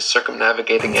 years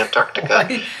circumnavigating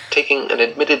Antarctica, taking an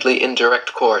admittedly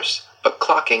indirect course, but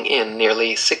clocking in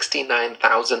nearly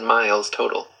 69,000 miles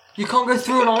total. You can't go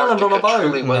through an island on a boat.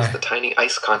 Truly was the tiny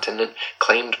ice continent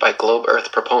claimed by globe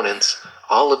Earth proponents.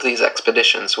 All of these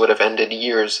expeditions would have ended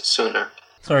years sooner.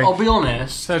 Sorry. I'll be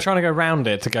honest. So they're trying to go round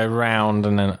it to go round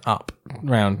and then up,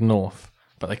 round north.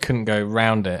 But they couldn't go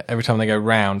round it. Every time they go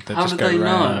round, they just go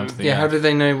round. Yeah, how do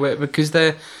they know where? Because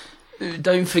they're...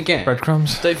 Don't forget.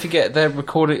 Breadcrumbs. Don't forget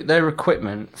their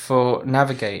equipment for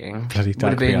navigating bloody would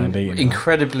have been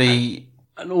incredibly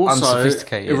and also,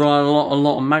 unsophisticated. It relied a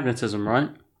lot on magnetism, right?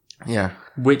 Yeah.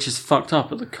 Which is fucked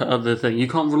up at the thing. You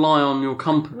can't rely on your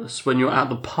compass when you're at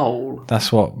the pole.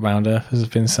 That's what Round Earth has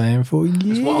been saying for years.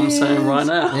 That's what I'm saying right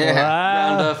now. Yeah.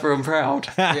 down earther and proud.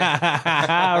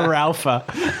 Ralpha.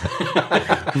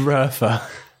 Rurfa.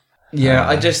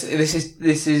 Yeah, this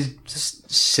is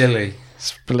just silly.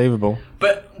 It's believable.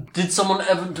 But did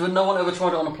no one ever tried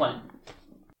it on a plane?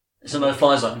 It's a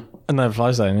no-fly zone. A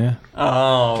no-fly zone, yeah.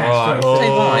 Oh, right. I'll tell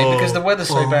you why, because the weather's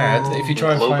so bad that if you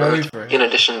try and fly over it... In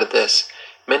addition to this,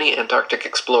 many Antarctic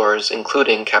explorers,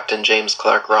 including Captain James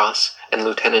Clark Ross and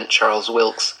Lieutenant Charles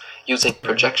Wilkes, using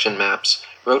projection maps,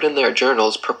 wrote in their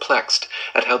journals perplexed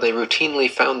at how they routinely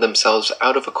found themselves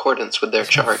out of accordance with their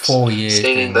charts,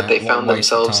 stating that they found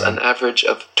themselves an average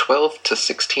of 12 to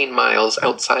 16 miles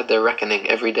outside their reckoning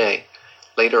every day.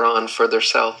 Later on, further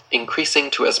south,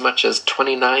 increasing to as much as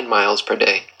 29 miles per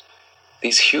day.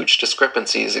 These huge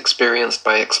discrepancies experienced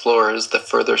by explorers the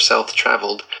further south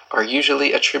traveled are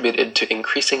usually attributed to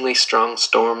increasingly strong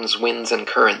storms, winds, and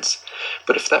currents,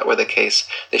 but if that were the case,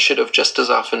 they should have just as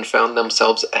often found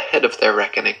themselves ahead of their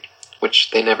reckoning,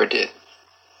 which they never did.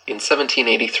 In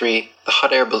 1783, the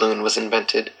hot air balloon was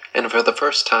invented, and for the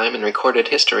first time in recorded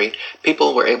history,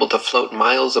 people were able to float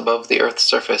miles above the Earth's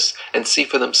surface and see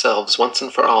for themselves once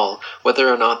and for all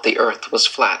whether or not the Earth was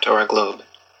flat or a globe.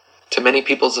 To many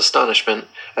people's astonishment,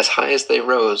 as high as they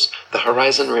rose, the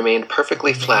horizon remained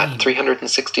perfectly flat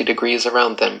 360 degrees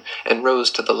around them and rose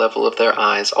to the level of their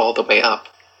eyes all the way up.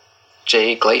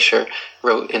 J. Glaisher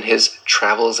wrote in his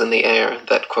Travels in the Air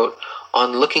that, quote,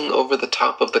 "On looking over the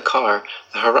top of the car,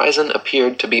 the horizon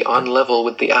appeared to be on level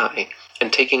with the eye,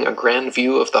 and taking a grand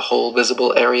view of the whole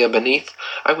visible area beneath,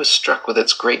 I was struck with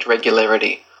its great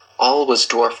regularity. All was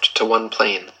dwarfed to one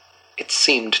plane. It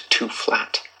seemed too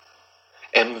flat."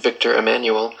 M. Victor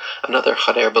Emmanuel, another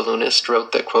hot air balloonist,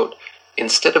 wrote that, quote,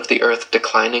 "Instead of the Earth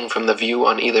declining from the view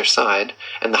on either side,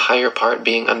 and the higher part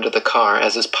being under the car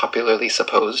as is popularly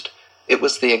supposed, it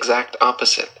was the exact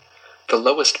opposite. The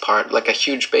lowest part, like a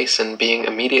huge basin, being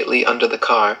immediately under the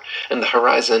car, and the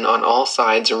horizon on all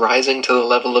sides rising to the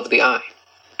level of the eye.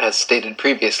 As stated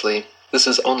previously, this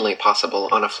is only possible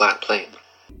on a flat plane."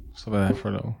 Stop there for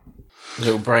a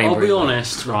little brain. I'll be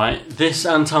honest, right? This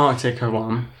Antarctica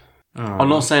one, I'm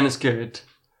not saying it's good,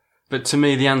 but to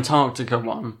me, the Antarctica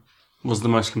one was the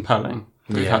most compelling.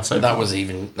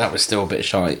 That was still a bit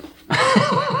shite.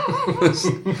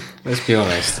 Let's be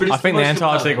honest. I think the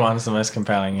Antarctic one's the most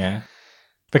compelling, yeah.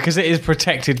 Because it is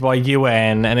protected by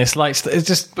UN, and it's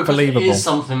just believable. It is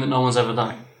something that no one's ever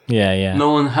done. Yeah.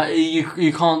 No one,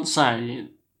 you can't say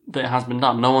that it has been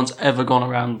done. No one's ever gone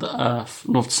around the Earth,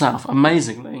 north to south.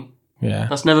 Amazingly, yeah,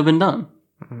 that's never been done.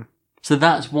 Mm-hmm. So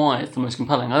that's why it's the most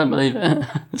compelling. I don't believe it.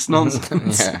 It's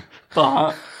nonsense. Yeah.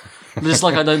 But just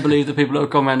like I don't believe that people that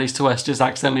have gone around east to west just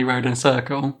accidentally rode in a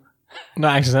circle.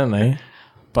 Not accidentally,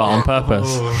 but on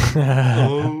purpose.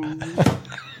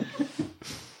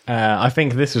 I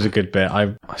think this was a good bit.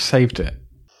 I saved it.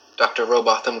 Dr.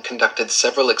 Robotham conducted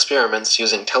several experiments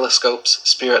using telescopes,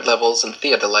 spirit levels, and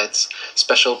theodolites,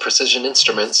 special precision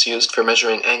instruments used for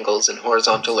measuring angles in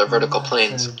horizontal or vertical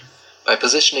planes. By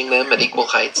positioning them at equal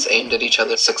heights aimed at each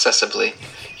other successively,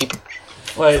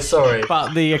 Wait, sorry.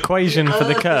 But the equation for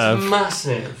the curve... It's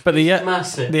massive. But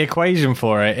massive. The equation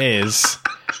for it is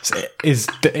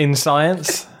in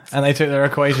science, and they took their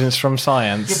equations from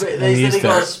science. Yeah, but they said they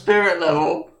got a spirit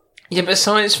level. Yeah, but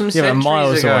science from centuries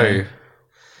miles ago. Away.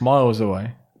 Miles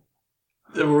away.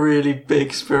 The really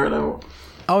big spirit level.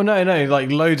 Oh, no,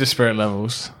 like loads of spirit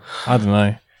levels. I don't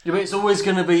know. Yeah, but it's always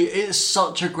going to be... It's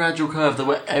such a gradual curve that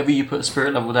wherever you put a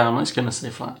spirit level down, it's going to stay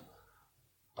flat.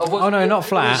 Oh, no, not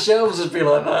flat. The shelves would be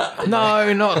like that.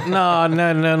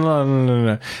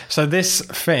 No. So this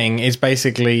thing is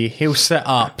basically, he'll set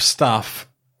up stuff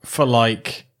for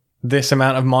like this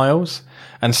amount of miles,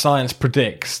 and science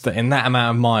predicts that in that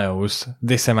amount of miles,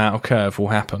 this amount of curve will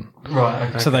happen. Right,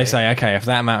 okay. So they say, okay, if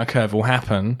that amount of curve will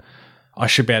happen, I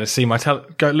should be able to see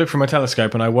go look through my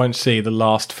telescope and I won't see the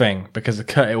last thing because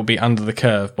it will be under the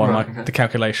curve by the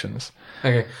calculations.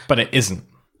 Okay. But it isn't.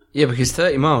 Yeah, because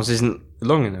 30 miles isn't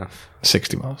long enough.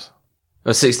 60 miles.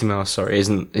 60 miles, sorry,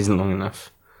 isn't long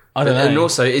enough. I don't know. And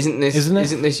also, isn't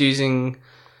this using...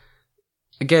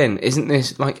 Again, isn't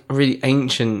this like really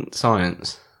ancient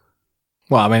science?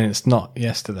 Well, I mean, it's not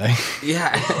yesterday.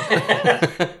 Yeah.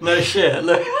 No shit.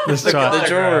 Look. Let's try the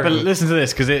drawing. But listen to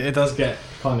this, because it does get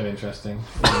kind of interesting.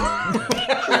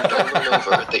 Proved over and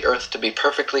over the Earth to be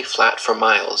perfectly flat for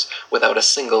miles, without a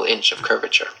single inch of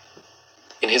curvature.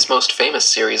 In his most famous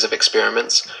series of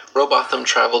experiments, Robotham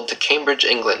travelled to Cambridge,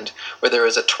 England, where there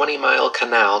is a 20-mile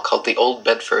canal called the Old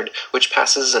Bedford, which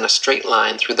passes in a straight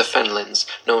line through the fenlands,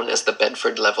 known as the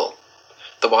Bedford Level.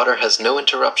 The water has no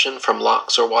interruption from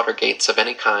locks or water gates of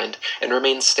any kind and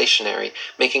remains stationary,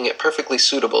 making it perfectly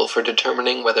suitable for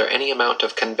determining whether any amount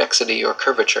of convexity or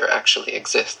curvature actually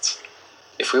exists.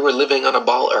 If we were living on a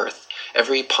ball Earth,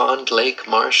 every pond, lake,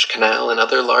 marsh, canal, and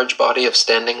other large body of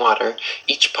standing water,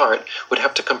 each part would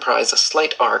have to comprise a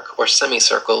slight arc or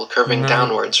semicircle curving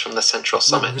downwards from the central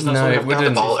summit. No, it wouldn't. If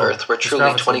the ball Earth were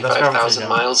truly 25,000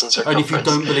 miles in Only if you circumference,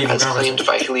 don't believe in as gravity. claimed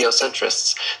by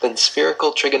heliocentrists, then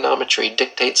spherical trigonometry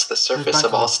dictates the surface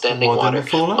of all standing Why water didn't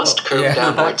it fall must out? curve Yeah.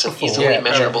 downwards an Back before. easily Yeah,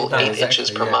 measurable yeah, 8 inches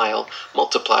exactly, per yeah. mile,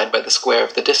 multiplied by the square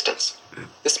of the distance.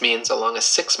 This means along a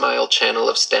 6-mile channel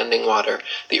of standing water,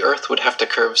 the Earth would have to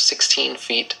curve 16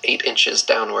 feet 8 inches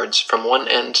downwards from one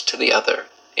end to the other,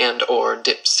 and or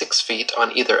dip 6 feet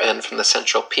on either end from the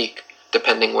central peak,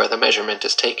 depending where the measurement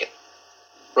is taken.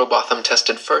 Robotham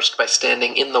tested first by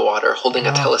standing in the water holding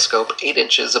a telescope 8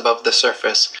 inches above the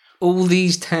surface. All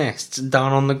these tests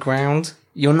done on the ground,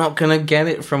 you're not going to get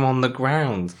it from on the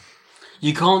ground.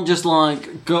 You can't just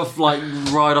go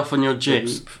ride off on your Jeep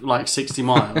 60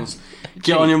 miles,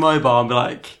 get on your mobile and be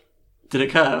like, did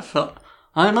it curve?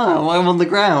 I don't know, I'm on the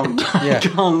ground. Yeah. I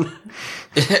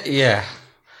can't. Yeah.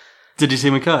 Did you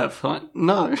see me curve?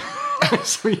 No.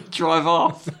 So you drive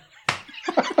off.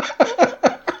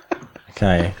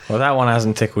 Okay, well that one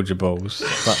hasn't tickled your balls.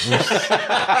 But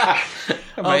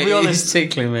I'll be honest. It's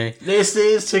tickling me. This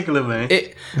is tickling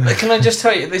me. Can I just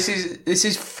tell you, this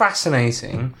is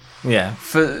fascinating. yeah,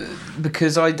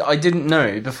 Because I didn't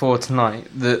know before tonight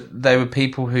that there were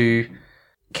people who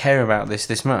care about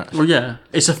this much. Well, yeah,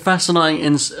 it's a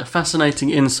fascinating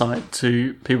insight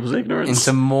to people's ignorance.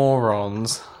 Into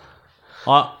morons.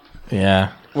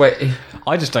 yeah. Wait,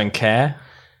 I just don't care.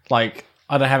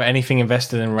 I don't have anything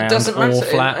invested in round doesn't or matter.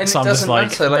 flat. And So it I'm just doesn't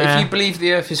matter. nah. If you believe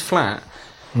the Earth is flat,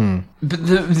 but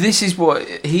this is what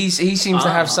he seems to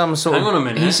have some sort hang of. on a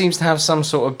minute. He seems to have some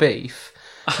sort of beef.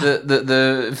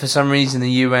 that for some reason the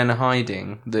UN are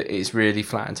hiding that it's really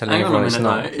flat and telling Hang on a everyone it's minute,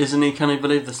 not. though. Can he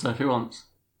believe this though if he wants?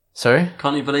 Sorry?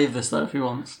 Can't he believe this though if he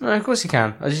wants? No, of course he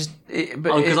can. Because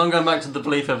I'm going back to the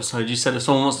belief episode. You said if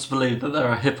someone wants to believe that there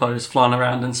are hippos flying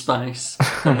around in space,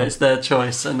 and it's their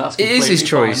choice, and that's it is his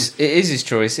completely choice. fine. It is his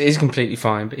choice. It is completely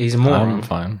fine, but he's a moron. I'm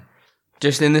fine.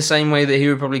 Just in the same way that he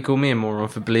would probably call me a moron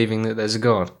for believing that there's a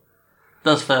god.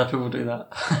 That's fair. People do that.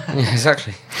 Yeah,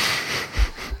 exactly.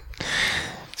 Do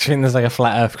you think there's a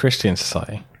flat Earth Christian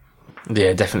society?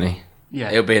 Yeah, definitely. Yeah,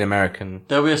 It'll be an American.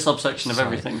 there'll be a subsection of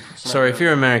everything. Sorry, if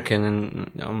you're American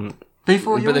and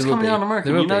Before but you always there will come be. down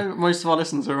American, There you will know most of our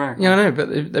listeners are American. yeah, I know,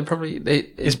 but they're probably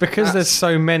It's because there's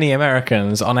so many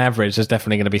Americans. On average, there's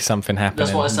definitely going to be something happening.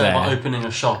 That's what I say there. about opening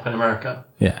a shop in America.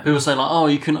 Yeah. People say oh,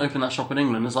 you couldn't open that shop in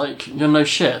England. It's like, you're no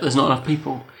shit. There's not enough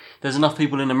people. There's enough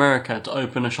people in America to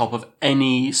open a shop of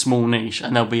any small niche,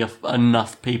 and there'll be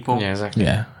enough people. yeah, exactly.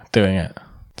 Yeah, doing it,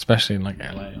 especially in LA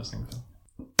or something.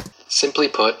 Simply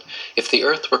put, if the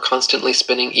Earth were constantly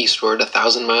spinning eastward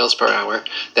 1,000 miles per hour,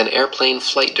 then airplane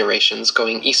flight durations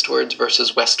going eastwards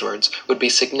versus westwards would be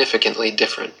significantly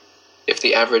different. If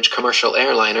the average commercial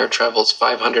airliner travels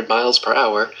 500 miles per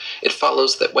hour, it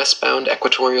follows that westbound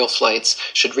equatorial flights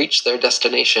should reach their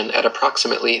destination at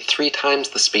approximately 3 times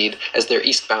the speed as their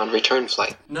eastbound return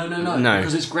flight. No, No.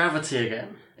 because it's gravity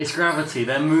again. It's gravity.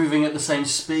 They're moving at the same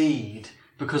speed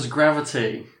because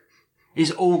gravity. It's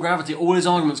all gravity. All his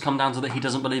arguments come down to that he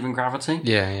doesn't believe in gravity.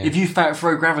 Yeah. If you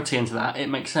throw gravity into that, it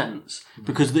makes sense.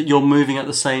 Because that you're moving at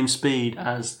the same speed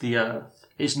as the Earth.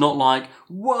 It's not like,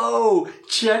 whoa,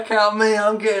 check out me,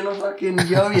 I'm getting a fucking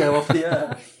yo-yo off the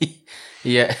Earth.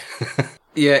 Yeah.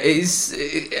 Yeah, it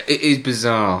is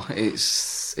bizarre.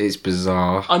 It's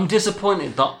bizarre. I'm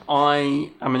disappointed that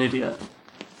I am an idiot.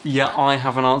 Yeah, I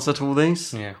have an answer to all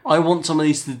these. Yeah. I want some of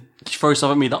these to throw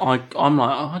stuff at me that I'm like,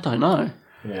 I don't know.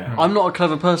 Yeah. I'm not a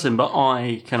clever person, but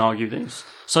I can argue these.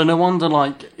 So no wonder,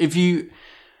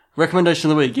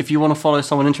 recommendation of the week, if you want to follow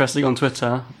someone interesting on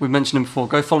Twitter, we've mentioned him before,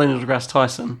 go follow Neil deGrasse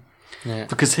Tyson. Yeah.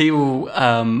 Because he will,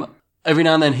 every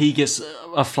now and then he gets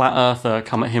a flat earther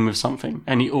come at him with something,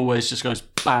 and he always just goes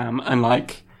bam,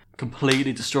 and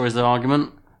completely destroys their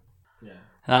argument. Yeah.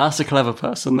 Now, that's a clever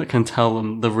person that can tell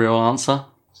them the real answer.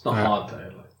 It's not hard though.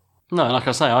 No, like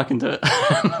I say, I can do it.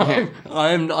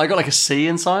 I got a C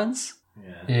in science.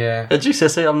 Yeah. At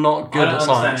GCSE, I'm not good I at don't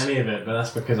science. understand any of it, but that's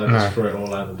because I just threw it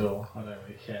all out the door. I don't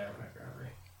really care about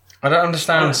gravity. I don't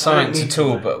understand science need at to all,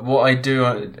 know. but what I do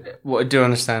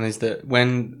understand is that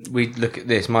when we look at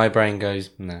this, my brain goes,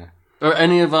 no. Are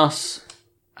any of us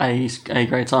A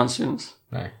grade science students?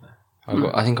 No.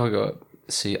 I think I got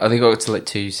C. I think I got to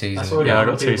 2 C's. That's in it. what Yeah, I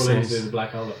got 2 people in to Cs. do the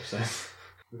black hole episode.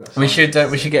 We should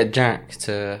get Jack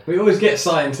to. We always get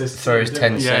scientists throw his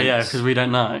 10 cents. Yeah, because we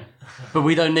don't know. But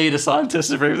we don't need a scientist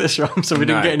to prove this wrong, so we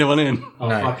didn't get anyone in. Oh,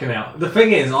 fucking hell. The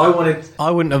thing is, I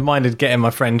wouldn't have minded getting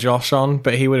my friend Josh on,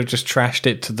 but he would have just trashed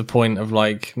it to the point of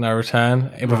like no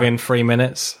return within 3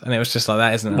 minutes, and it was just like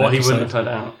that, isn't it? What, he wouldn't have put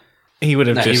out? He would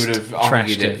have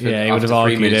trashed it. Yeah, he would have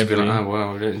argued everything. Like, oh,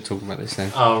 well, we didn't talk about this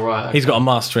then. Oh, right. Okay. He's got a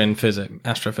master in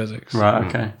astrophysics. Right,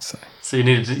 okay. So you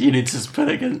need to just put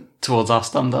it towards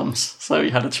us dum-dums, so you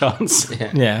had a chance.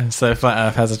 Yeah, so Flat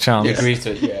Earth has a chance. You agree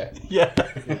to it, Yeah.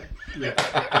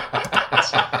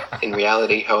 In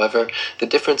reality, however, the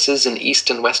differences in east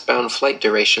and westbound flight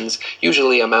durations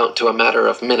usually amount to a matter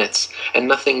of minutes, and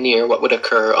nothing near what would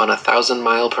occur on a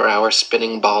 1,000-mile-per-hour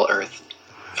spinning ball Earth.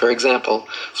 For example,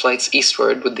 flights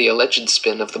eastward with the alleged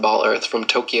spin of the ball Earth from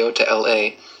Tokyo to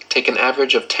LA take an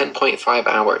average of 10.5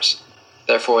 hours.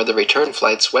 Therefore, the return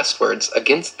flights westwards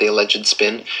against the alleged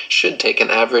spin should take an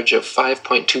average of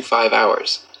 5.25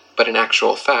 hours, but in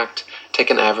actual fact, take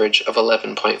an average of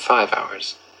 11.5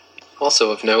 hours.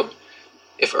 Also of note,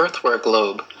 if Earth were a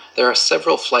globe, there are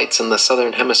several flights in the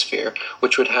southern hemisphere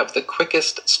which would have the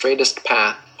quickest, straightest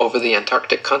path over the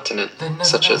Antarctic continent,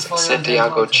 such as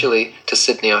Santiago, Chile to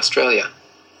Sydney, Australia.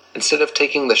 Instead of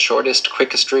taking the shortest,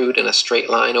 quickest route in a straight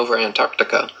line over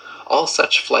Antarctica, all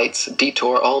such flights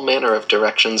detour all manner of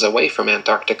directions away from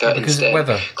Antarctica instead,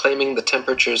 claiming the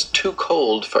temperature's too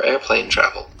cold for airplane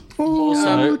travel.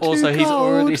 Also, he's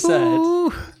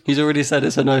already said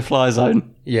it's a no-fly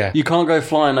zone. Yeah. You can't go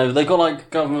flying over. They've got like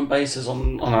government bases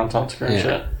on Antarctica and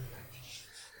shit.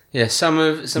 Yeah,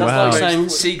 some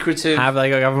secretive. Have they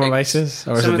got government bases,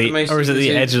 or is it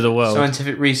the edge of the world?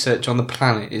 Scientific research on the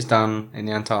planet is done in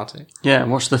the Antarctic. Yeah,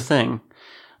 watch The Thing.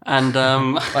 And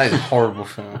that is a horrible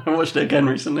film. I watched it again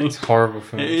recently. It's a horrible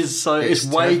film. It is it's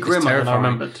way grimmer than I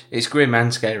remembered. It's grim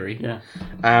and scary. Yeah.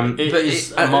 But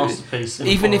it's a masterpiece.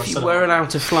 Even if you were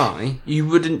allowed to fly, you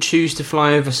wouldn't choose to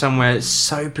fly over somewhere that's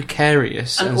so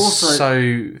precarious and also, so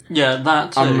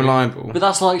that too. unreliable. But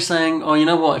that's like saying, oh, you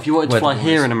know what? If you wanted to fly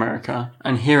here in America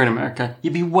and here in America,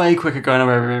 you'd be way quicker going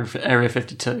over Area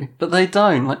 52. But they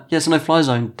don't. Like, yes, no-fly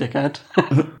zone, dickhead.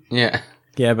 Yeah.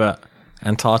 Yeah, but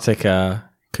Antarctica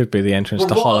could be the entrance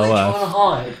to Hollow Earth. What are they trying to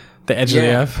hide? The edge of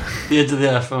the Earth. The edge of the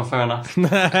Earth. Well, fair enough.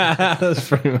 That's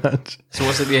pretty much. So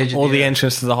what's at the edge of the Earth? Or the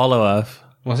entrance to the Hollow Earth.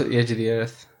 What's at the edge of the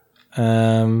Earth? A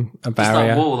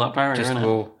barrier. That barrier, just isn't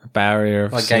wall. A barrier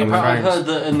of like Game of I've heard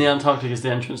that in the Antarctic is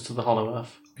the entrance to the Hollow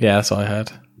Earth. Yeah, that's what I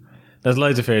heard. There's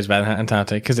loads of theories about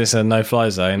Antarctic because it's a no-fly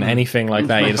zone. Anything like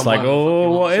that, you're just like,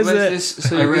 oh, what is it?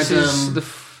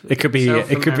 It could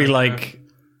be like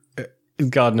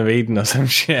Garden of Eden or some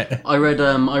shit. I read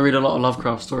a lot of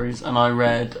Lovecraft stories, and I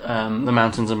read The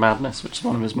Mountains of Madness, which is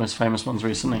one of his most famous ones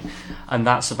recently, and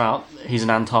that's about he's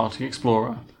an Antarctic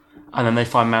explorer, and then they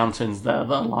find mountains there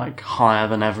that are like higher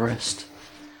than Everest,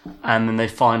 and then they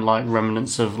find like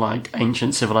remnants of like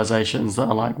ancient civilizations that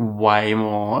are like way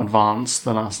more advanced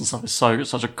than us and stuff. It's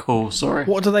such a cool story.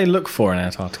 What do they look for in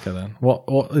Antarctica then?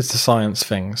 What is the science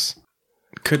things?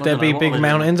 Could there be big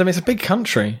mountains? I mean, it's a big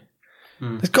country.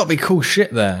 There's got to be cool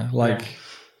shit there. Like,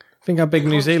 think how big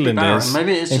New Zealand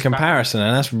is in comparison,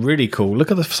 and that's really cool. Look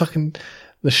at the fucking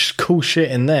cool shit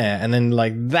in there, and then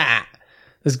like that.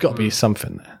 There's got to be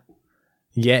something there.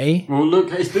 Yeti. Well,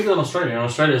 look, it's bigger than Australia. And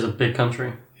Australia is a big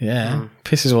country. Yeah,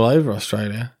 pisses all over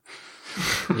Australia.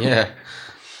 Yeah,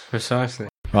 precisely.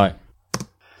 Right.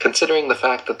 Considering the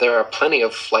fact that there are plenty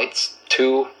of flights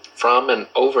to, from, and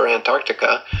over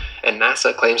Antarctica, and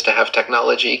NASA claims to have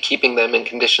technology keeping them in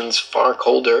conditions far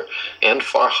colder and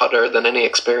far hotter than any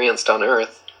experienced on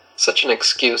Earth, such an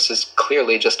excuse is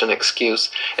clearly just an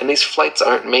excuse, and these flights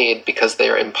aren't made because they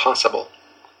are impossible.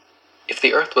 If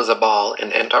the Earth was a ball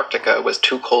and Antarctica was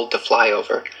too cold to fly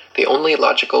over, the only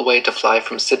logical way to fly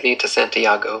from Sydney to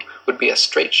Santiago would be a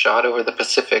straight shot over the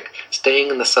Pacific, staying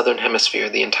in the southern hemisphere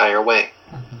the entire way.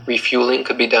 Refueling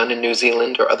could be done in New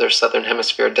Zealand or other southern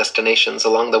hemisphere destinations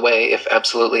along the way if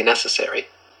absolutely necessary.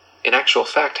 In actual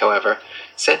fact, however,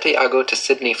 Santiago to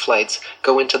Sydney flights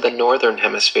go into the northern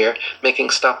hemisphere, making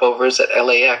stopovers at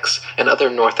LAX and other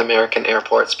North American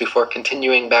airports before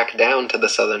continuing back down to the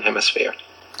southern hemisphere.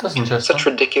 That's interesting. Such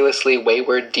ridiculously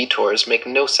wayward detours make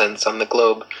no sense on the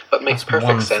globe, but make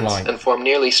perfect sense and form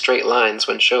nearly straight lines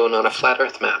when shown on a flat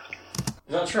Earth map.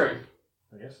 Is that true?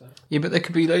 I guess so. Yeah, but there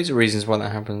could be loads of reasons why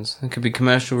that happens. There could be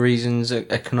commercial reasons,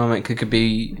 economic, it could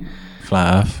be...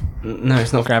 Flat Earth. No,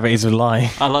 it's not. Gravity's a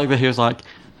lie. I like that he was like,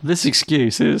 this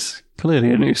excuse is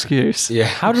clearly an excuse. Yeah.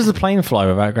 How does a plane fly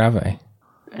without gravity?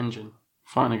 Engine.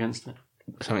 Fighting against it.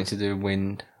 Something to do with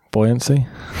wind. Buoyancy.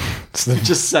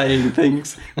 Just saying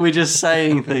things. We're just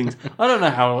saying things. I don't know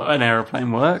how an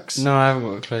aeroplane works. No, I haven't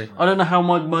got a clue. I don't know how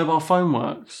my mobile phone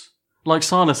works. Like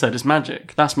Sana said, it's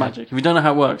magic. That's magic. If you don't know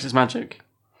how it works, it's magic.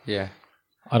 Yeah.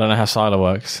 I don't know how Sila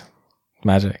works.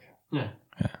 Magic. Yeah.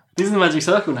 He's in the magic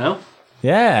circle now.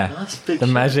 Yeah. That's big the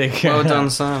shit. magic. Well done,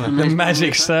 Simon. The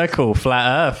magic circle,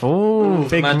 flat Earth. Ooh,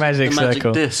 big magic the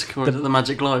circle. magic disc, or is it the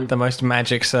magic globe? The most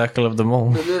magic circle of them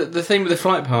all. The thing with the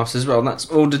flight pass as well, that's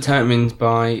all determined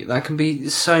by, that can be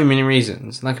so many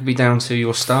reasons. That could be down to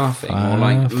your staffing or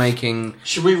like making,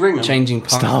 should we ring them? Changing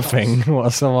parts. Staffing. What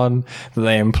if someone that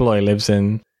they employ lives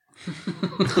in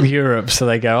Europe, so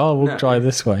they go, oh, we'll try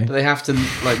this way. But they have to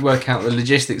like work out the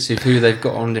logistics of who they've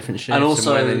got on different shifts. And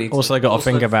also, where they need also got to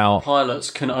think about pilots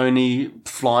can only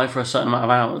fly for a certain amount of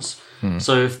hours.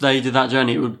 So if they did that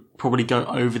journey, it would probably go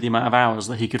over the amount of hours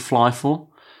that he could fly for.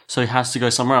 So he has to go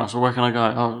somewhere else. Well, where can I go?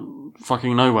 Oh,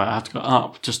 fucking nowhere. I have to go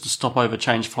up just to stop over,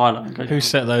 change flight. And go who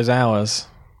set those hours.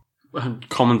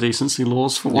 Common decency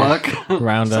laws for work.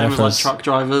 Round Same as like earthers. truck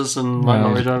drivers and like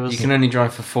lorry drivers. You can only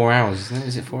drive for 4 hours, isn't it?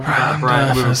 Is it 4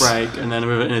 hours? With a break, and then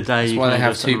in a day. That's you why can they go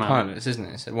have a certain two amount. pilots, isn't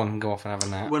it? So one can go off and have a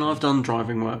nap. When I've done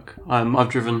driving work, I've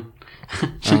driven.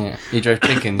 Oh, yeah. You drove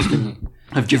chickens, didn't you?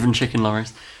 I've driven chicken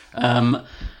lorries.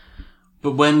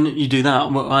 But when you do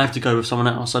that, well, I have to go with someone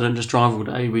else. I don't just drive all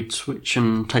day. We'd switch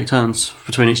and take turns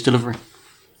between each delivery.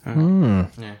 Yeah.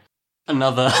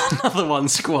 Another one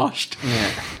squashed.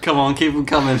 Yeah. Come on, keep them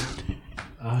coming.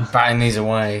 Batting these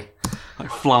away. Like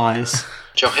flies.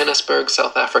 Johannesburg,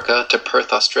 South Africa to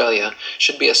Perth, Australia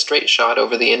should be a straight shot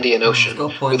over the Indian Ocean,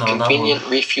 with convenient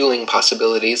refueling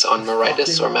possibilities on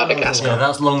Mauritius or Madagascar. Yeah,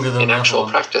 that's longer than In the actual other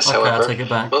one. practice, Okay, I'll however, take it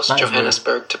back. most That is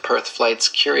Johannesburg to Perth flights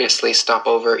curiously stop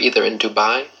over either in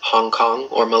Dubai, Hong Kong,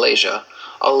 or Malaysia,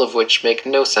 all of which make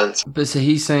no sense. But so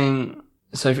he's saying,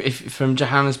 so if from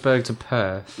Johannesburg to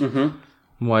Perth,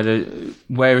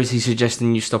 where is he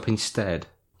suggesting you stop instead?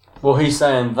 Well, he's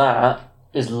saying that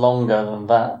is longer than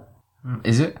that.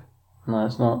 Is it? No,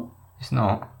 it's not. It's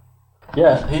not.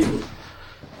 Yeah,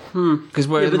 Because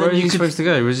where, Yeah, but where then is you he could- supposed to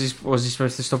go? Was he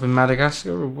supposed to stop in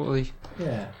Madagascar or what?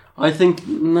 I think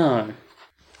no.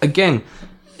 Again,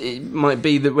 it might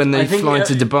be that when they I think fly it-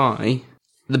 to Dubai,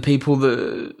 the people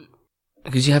that,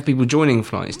 because you have people joining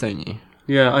flights, don't you?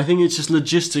 Yeah, I think it's just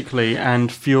logistically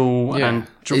and fuel and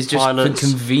it's just pilots. for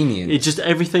convenience. It just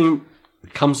everything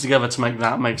comes together to make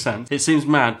that make sense. It seems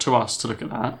mad to us to look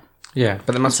at that. Yeah,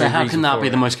 but there must So be a how reason can that for be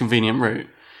it. the most convenient route?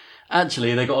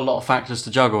 Actually, they got a lot of factors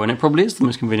to juggle, and it probably is the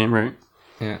most convenient route.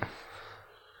 Yeah.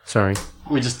 Sorry.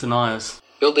 We just deny us.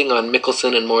 Building on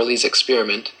Michelson and Morley's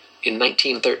experiment, in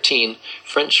 1913,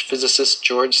 French physicist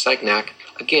Georges Sagnac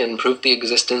again proved the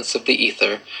existence of the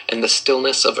ether and the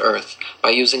stillness of Earth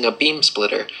by using a beam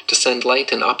splitter to send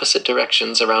light in opposite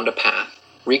directions around a path,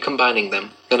 recombining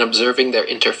them, then observing their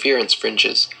interference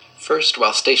fringes, first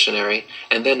while stationary,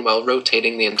 and then while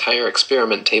rotating the entire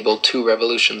experiment table 2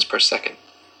 revolutions per second.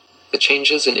 The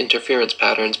changes in interference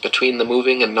patterns between the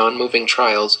moving and non-moving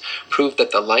trials proved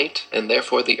that the light, and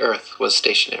therefore the Earth, was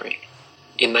stationary.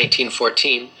 In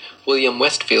 1914, William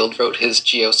Westfield wrote his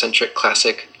geocentric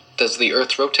classic, Does the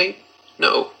Earth Rotate?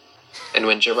 No. And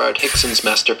when Gerard Hickson's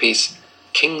masterpiece,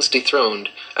 Kings Dethroned,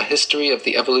 A History of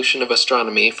the Evolution of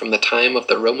Astronomy from the Time of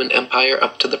the Roman Empire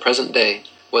up to the Present Day,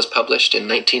 was published in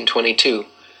 1922,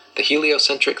 the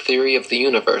heliocentric theory of the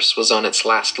universe was on its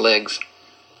last legs.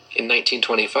 In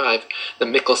 1925, the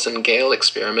Michelson-Gale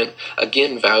experiment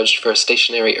again vouched for a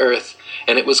stationary Earth,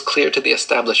 and it was clear to the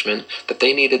establishment that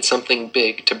they needed something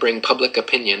big to bring public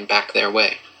opinion back their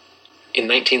way. In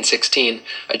 1916,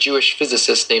 a Jewish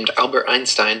physicist named Albert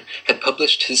Einstein had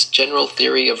published his General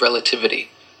Theory of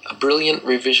Relativity, a brilliant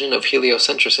revision of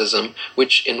heliocentrism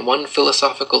which, in one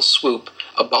philosophical swoop,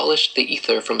 abolished the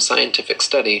ether from scientific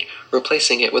study,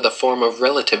 replacing it with a form of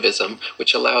relativism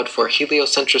which allowed for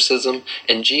heliocentrism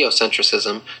and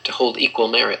geocentrism to hold equal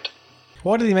merit.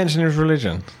 Why did he mention his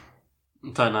religion?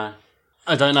 Don't know.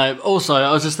 I don't know. Also,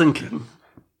 I was just thinking,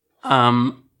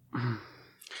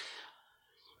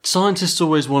 scientists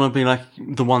always want to be like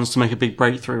the ones to make a big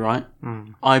breakthrough, right?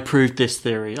 I proved this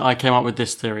theory. I came up with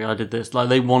this theory. I did this. Like,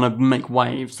 they want to make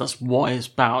waves. That's what it's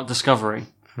about, discovery.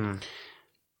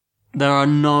 There are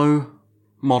no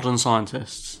modern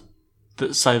scientists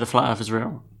that say the flat Earth is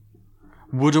real.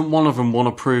 Wouldn't one of them want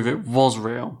to prove it was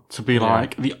real to be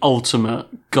like the ultimate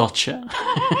gotcha?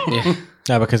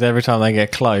 Yeah, because every time they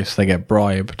get close, they get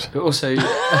bribed. But also,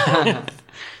 but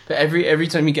every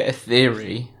time you get a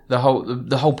theory, the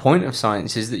whole point of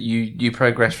science is that you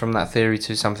progress from that theory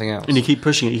to something else, And you keep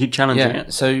pushing it, you keep challenging yeah.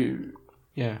 it. So,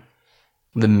 yeah.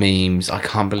 The memes, I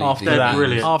can't believe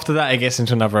After that, it gets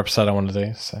into another episode I want to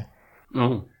do. So,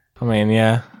 I mean,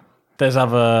 yeah, there's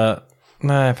other.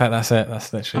 No, in fact, that's it.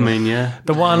 That's literally. I mean, yeah.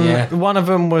 One of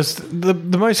them was the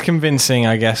most convincing,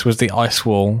 I guess, was the ice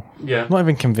wall. Yeah. Not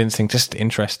even convincing, just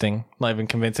interesting. Not even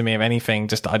convincing me of anything.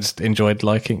 I just enjoyed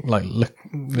listening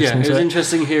it was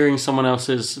interesting hearing someone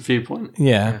else's viewpoint.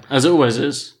 Yeah, as it always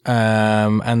is.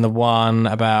 And the one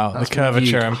about the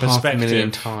curvature and perspective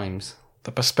 500,000 times.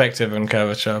 The perspective and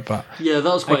curvature, but yeah,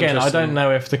 that was quite again. I don't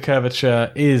know if the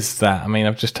curvature is that. I mean,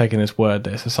 I've just taken this word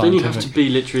that it's a scientific. Then you have to be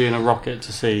literally in a rocket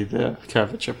to see the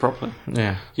curvature properly.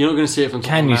 Yeah, you're not going to see it from.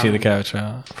 Can you see the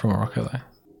curvature from a rocket though?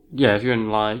 Yeah, if you're in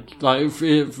like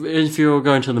if you're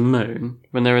going to the moon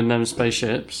when they're in them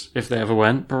spaceships, if they ever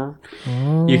went, you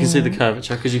can see the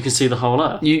curvature because you can see the whole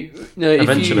Earth.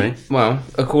 Eventually,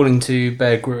 according to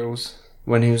Bear Grylls.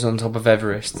 When he was on top of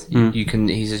Everest, he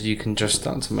says you can just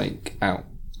start to make out.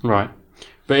 Right.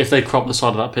 But if they crop the side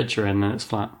of that picture in, then it's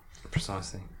flat.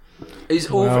 Precisely.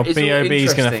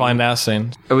 B.O.B.'s going to find out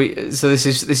soon. So this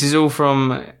is all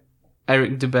from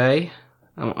Eric Dubay.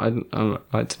 I'd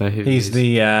like to know who he's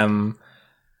he is.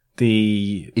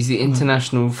 He's the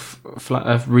International Flat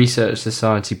Earth Research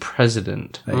Society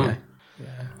president. There you go.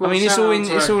 I mean, it's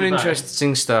all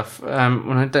interesting stuff. When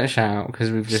I don't shout out because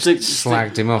we've just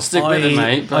slagged him off. Stick with it,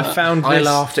 mate. I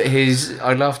laughed at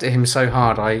him so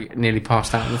hard I nearly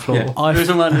passed out on the floor. Yeah. We were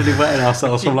talking about nearly wetting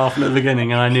ourselves from laughing at the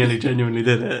beginning, and I nearly genuinely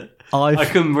did it. I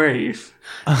couldn't breathe.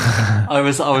 I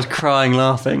was crying,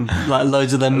 laughing, like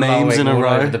loads of them memes in a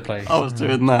row. The place. I was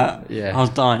doing that. Yeah, I was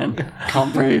dying.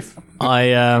 Can't breathe.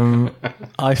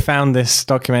 I found this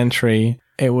documentary.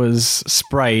 It was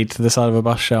sprayed to the side of a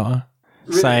bus shelter.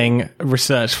 Really? Saying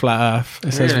research flat Earth.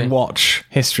 It says watch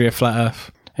history of flat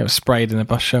Earth. It was sprayed in a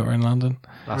bus shelter in London.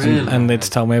 And they'd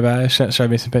told me about it, showed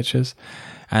me some pictures.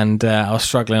 And I was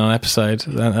struggling on an episode.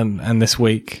 And this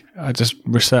week, I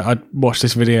watched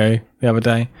this video the other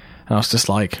day. And I was just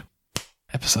like,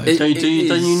 episode. Don't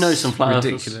you know some flat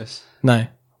Earthers? Ridiculous. No.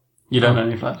 You don't know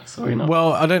any flat Earthers, or you know?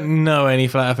 Well, I don't know any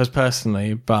flat Earthers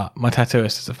personally, but my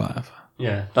tattooist is a flat Earther.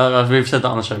 Yeah. We've said that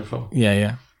on the show before.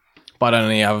 Yeah. But I don't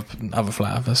know any other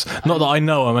flat earthers. Not that I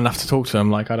know him enough to talk to him.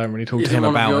 Like, I don't really talk to him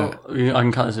about it. I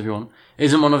can cut this if you want.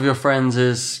 Isn't one of your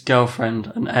friends'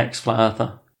 girlfriend an ex-flat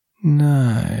earther?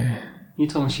 No. You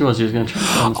told me she was going to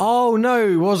try. Oh, no.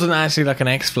 It wasn't actually like an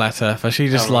ex-flat earther. She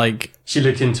just She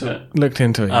looked into it.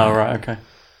 Yeah. Oh, right, okay.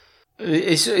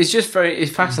 It's just it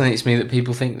fascinates me that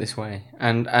people think this way.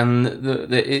 And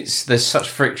there's such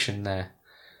friction there.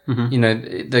 Mm-hmm. You know,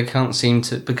 they can't seem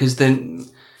to... Because then...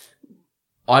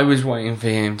 I was waiting for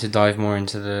him to dive more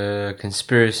into the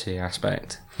conspiracy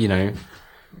aspect. You know,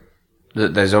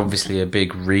 that there's obviously a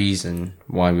big reason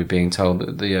why we're being told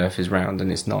that the Earth is round and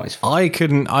it's not.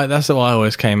 That's what I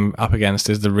always came up against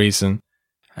is the reason.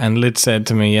 And Lyd said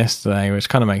to me yesterday, which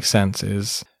kind of makes sense,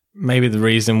 is maybe the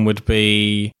reason would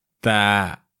be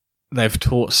that they've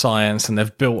taught science and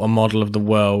they've built a model of the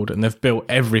world and they've built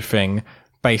everything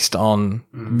based on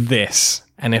this.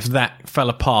 And if that fell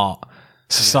apart,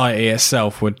 society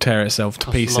itself would tear itself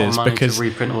to pieces a lot of money because to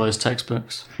reprint all those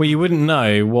textbooks. Well, you wouldn't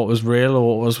know what was real or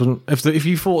what wasn't. If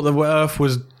you thought the Earth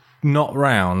was not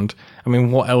round, I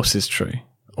mean, what else is true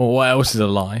or what else is a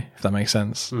lie? If that makes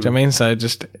sense. Do you know what I mean? So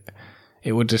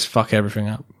it would just fuck everything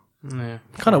up. Yeah,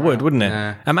 kind of would, wouldn't it?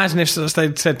 Yeah. Imagine if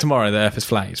they said tomorrow the Earth is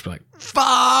flat. You'd be like,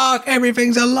 "Fuck,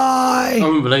 everything's a lie." I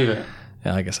wouldn't believe it.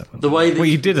 Yeah, I guess I would. The way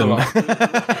you didn't.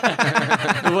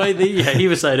 The way he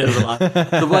was saying it was a lie.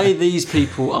 The way these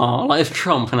people are, like if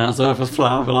Trump announced the Earth was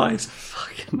flat, I'd be like,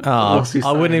 fucking.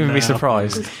 I wouldn't even be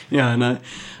surprised. Yeah, I know.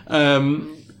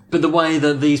 But the way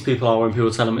that these people are when people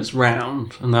tell them it's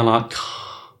round, and they're like,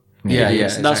 yeah,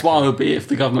 exactly. That's what I would be if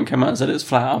the government came out and said it's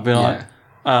flat. I'd be like,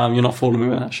 you're not fooling me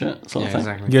with that shit. Sort of thing.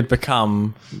 Exactly. You'd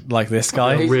become like this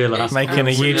guy, making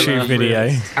a YouTube video.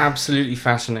 It's absolutely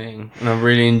fascinating, and I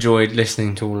really enjoyed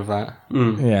listening to all of that.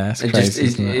 Yeah, it's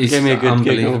crazy. It gave me a good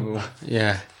unbelievable. giggle.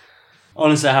 Yeah.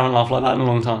 Honestly, I haven't laughed like that in a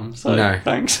long time. So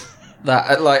thanks.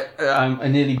 That I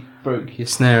nearly broke your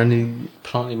snare and nearly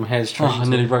planted my hair straight. I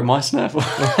nearly broke my snare.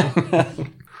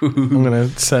 I'm going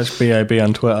to search B.O.B.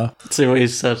 on Twitter. See what he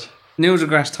said. Neil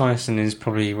deGrasse Tyson is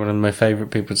probably one of my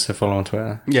favourite people to follow on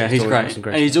Twitter. Yeah, he's great.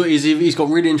 And he's got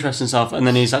really interesting stuff, and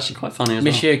then he's actually quite funny as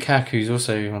well. Michio Kaku's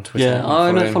also on Twitter. Yeah,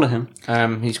 I don't follow him.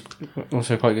 He's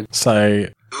also quite good. So,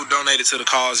 who donated to the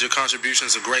cause, your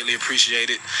contributions are greatly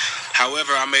appreciated.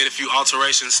 However, I made a few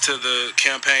alterations to the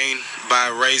campaign by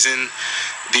raising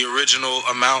the original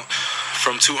amount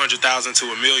from 200,000 to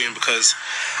 $1 million because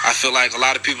I feel like a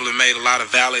lot of people have made a lot of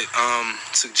valid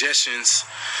suggestions.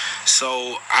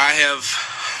 So I have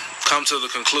come to the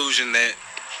conclusion that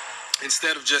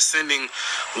instead of just sending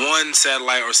one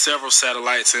satellite or several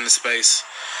satellites into space,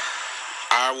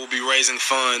 I will be raising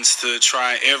funds to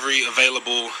try every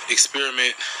available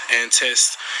experiment and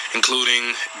test,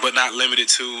 including but not limited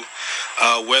to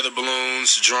weather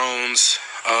balloons, drones,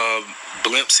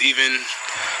 blimps, even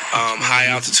high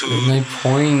altitude. No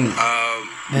point.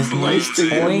 Balloons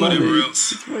and whatever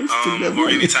else, or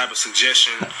any type of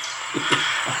suggestion.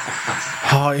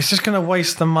 Oh, it's just going to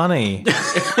waste the money.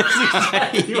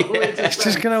 It's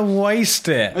just going to waste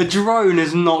it. A drone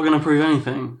is not going to prove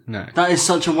anything. No. That is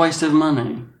such a waste of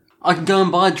money. I can go and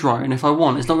buy a drone if I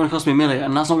want. It's not going to cost me $1 million,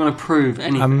 and that's not going to prove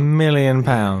anything. £1 million.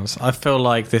 I feel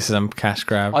like this is a cash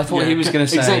grab. I thought he was going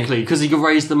to say... Exactly, because he could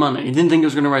raise the money. He didn't think he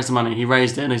was going to raise the money. He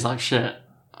raised it, and he's like, shit,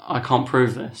 I can't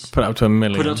prove this. Put it up to $1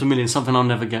 million. Put it up to $1 million, something I'll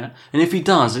never get. And if he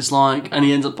does, it's like, and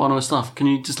he ends up buying all his stuff, can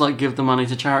you just like give the money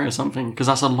to charity or something? Because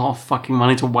that's a lot of fucking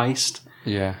money to waste.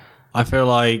 Yeah. I feel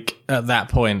like at that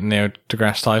point, Neil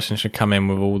deGrasse Tyson should come in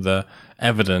with all the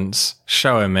evidence,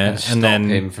 show him it, and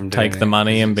then take the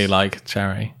money and be like,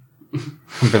 charity.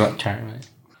 Be like, charity, mate.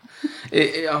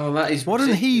 That is. Why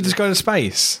doesn't he just go to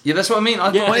space? Yeah, that's what I mean.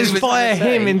 Why just fire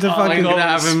him into fucking... I'm going to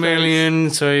have $1 million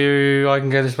so I can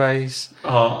go to space. Oh,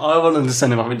 I want them to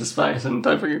send him up into space and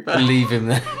don't bring it back. Leave him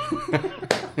there.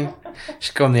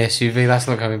 Just go on the SUV. That's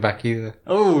not coming back either.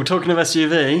 Oh, talking of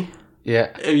SUV. Yeah.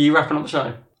 Are you wrapping up the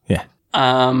show? Yeah.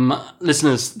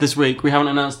 Listeners, this week we haven't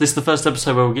announced. This is the first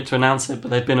episode where we'll get to announce it,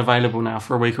 but they've been available now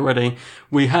for a week already.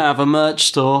 We have a merch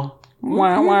store.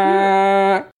 Wah,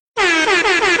 wah.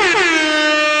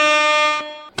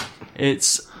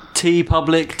 It's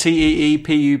tpublic,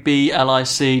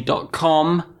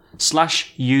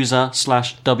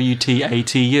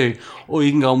 teepublic.com/user/WTATU. Or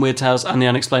you can go on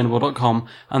weirdtales&theunexplainable.com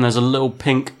and there's a little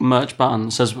pink merch button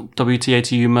that says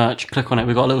WTATU merch. Click on it.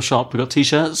 We've got a little shop. We've got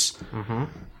t-shirts. Mm-hmm.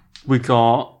 We've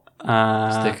got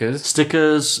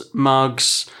stickers,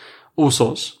 mugs, all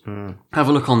sorts. Have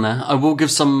a look on there. I will give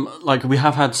some, we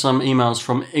have had some emails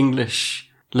from English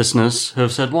listeners who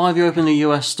have said, why have you opened a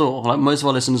US store? Like, most of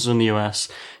our listeners are in the US.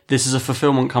 This is a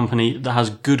fulfillment company that has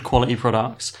good quality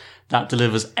products that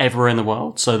delivers everywhere in the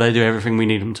world. So they do everything we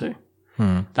need them to.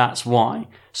 That's why.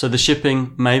 So the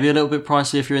shipping may be a little bit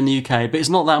pricey if you're in the UK, but it's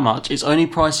not that much. It's only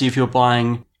pricey if you're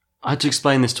buying... I had to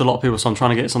explain this to a lot of people, so I'm trying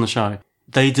to get this on the show.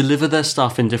 They deliver their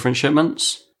stuff in different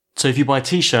shipments. So if you buy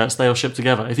t-shirts, they all ship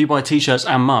together. If you buy t-shirts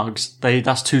and mugs,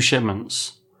 that's 2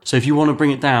 shipments. So if you want to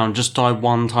bring it down, just buy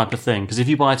one type of thing. Because if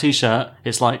you buy a t-shirt,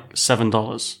 it's like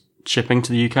 $7 shipping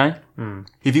to the UK.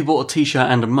 If you bought a t-shirt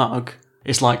and a mug,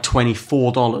 it's like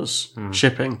 $24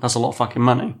 shipping. That's a lot of fucking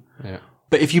money. Yeah.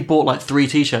 But if you bought like 3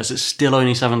 t-shirts, it's still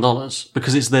only $7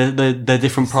 because it's they're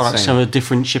different products from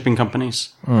different shipping companies.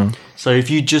 So if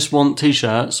you just want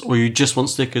t-shirts or you just want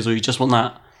stickers or you just want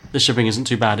that, the shipping isn't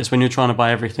too bad. It's when you're trying to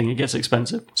buy everything, it gets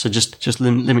expensive. So just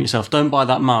limit yourself. Don't buy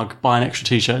that mug. Buy an extra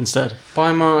t-shirt instead.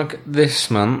 Buy a mug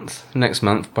this month. Next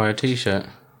month, buy a t-shirt.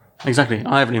 Exactly.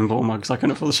 I haven't even bought a mug because I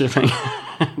couldn't afford the shipping.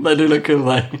 They do look cool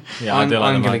though. Yeah, I'm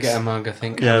going to get a mug, I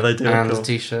think. Yeah, they do. And look cool. a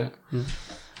t-shirt.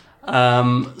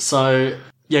 So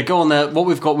yeah, go on there. What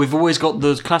we've always got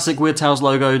the classic Weird Tales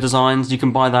logo designs. You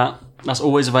can buy that. That's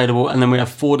always available. And then we have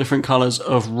 4 different colours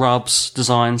of Rubs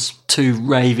designs, 2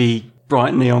 ravey,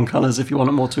 bright neon colours if you want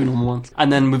it more, 2 normal ones.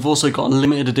 And then we've also got a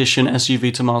limited edition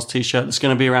SUV to Mars t-shirt that's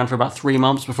going to be around for about 3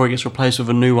 months before it gets replaced with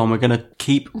a new one. We're going to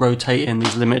keep rotating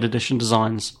these limited edition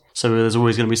designs. So there's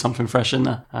always going to be something fresh in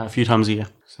there a few times a year.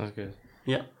 Sounds good.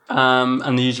 Yeah.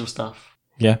 And the usual stuff.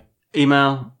 Yeah.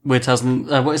 Email, weirdtales,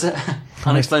 what is it?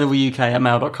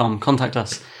 unexplainableuk@mail.com. Contact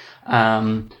us.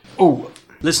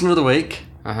 Listener of the week.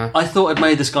 I thought I'd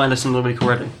made this guy Listener of the Week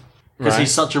already. Because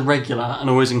he's such a regular and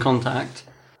always in contact.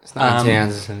 It's not Anthony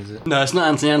Anderson, is it? No, it's not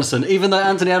Anthony Anderson. Even though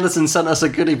Anthony Anderson sent us a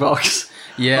goodie box.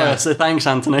 Yeah. So thanks,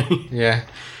 Anthony. Yeah.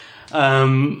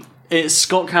 It's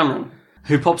Scott Cameron,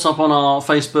 who pops up on our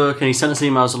Facebook and he sent us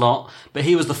emails a lot. But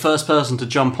he was the first person to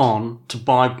jump on to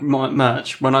buy my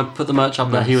merch. When I put the merch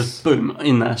up there, he was, boom,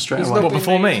 in there straight away. What,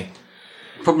 before me?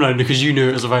 Probably no, because you knew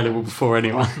it was available before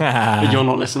anyone. But you're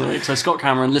not Listener of the Week. So Scott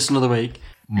Cameron, Listener of the Week.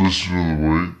 Listener of the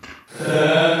Week.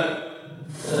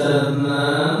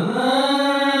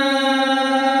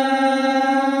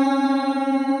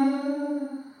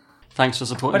 Thanks for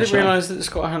supporting I didn't realise that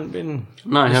Scott hadn't been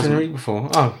No, he hasn't. Listener of the Week before.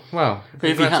 Oh, well.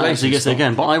 If he has, he gets it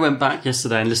again. But I went back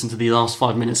yesterday and listened to the last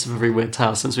 5 minutes of every Weird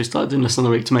Tale since we started doing Listener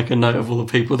of the Week to make a note of all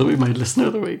the people that we've made Listener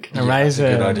of the Week.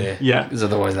 Amazing. Good idea. Yeah. Because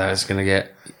otherwise that is going to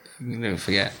get... You don't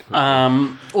forget.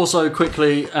 Also,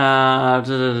 quickly,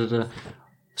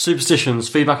 Superstitions,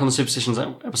 feedback on the superstitions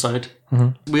episode.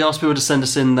 Mm-hmm. We asked people to send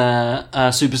us in their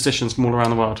superstitions from all around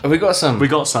the world. Have we got some? We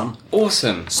got some.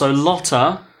 Awesome. So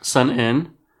Lotta sent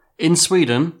in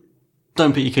Sweden,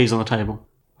 don't put your keys on the table.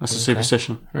 That's a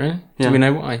superstition. Really? Yeah. Do we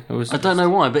know why? I don't know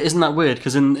why, but isn't that weird?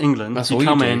 Because in England, That's you all you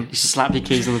come do. in, you slap your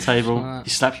keys on the table, you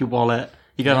slap your wallet,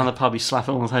 you go down the pub, you slap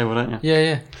it on the table, don't you?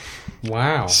 Yeah.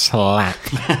 Wow. Slap.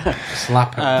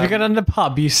 Slap it. If you go down the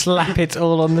pub, you slap it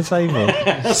all on the table.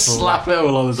 Slap it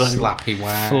all on the table. Slappy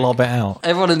wow. Flob it out.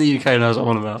 Everyone in the UK knows what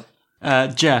I'm on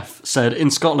about. Jeff said, in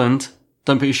Scotland,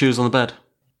 don't put your shoes on the bed.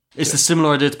 It's a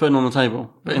similar idea to putting on the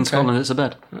table, but in Scotland it's a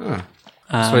bed. Oh.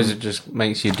 I suppose it just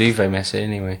makes your duvet messy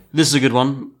anyway. This is a good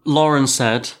one. Lauren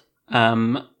said,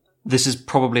 this is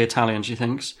probably Italian, she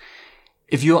thinks.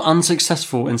 If you're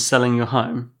unsuccessful in selling your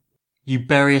home, you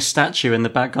bury a statue in the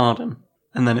back garden,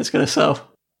 and then it's going to sell.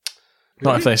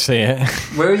 Not if they see it.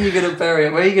 Where are you going to bury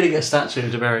it? Where are you going to get a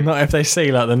statue to bury? Not if they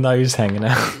see like the nose hanging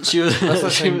out. She was, That's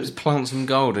like saying plant some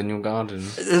gold in your garden.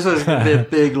 This was going to be a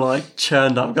big, like,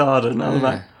 churned up garden out the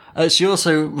back. She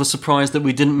also was surprised that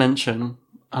we didn't mention,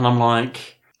 and I'm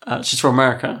like, she's from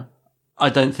America. I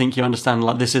don't think you understand,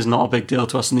 like, this is not a big deal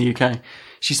to us in the UK.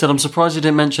 She said, I'm surprised you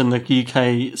didn't mention the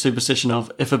UK superstition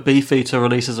of if a beefeater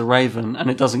releases a raven and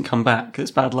it doesn't come back,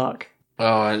 it's bad luck.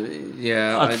 Oh,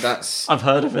 yeah, that's... I've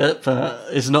heard of it, but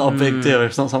it's not a big deal.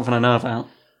 It's not something I know about.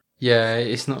 Yeah,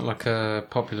 it's not like a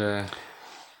popular...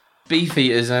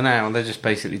 Beefeaters are now, they're just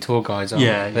basically tour guides, aren't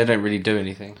they? They don't really do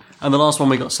anything. And the last one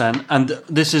we got sent, and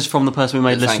this is from the person we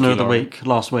made Listener of the Week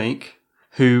last week,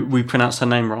 who we pronounced her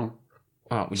name wrong.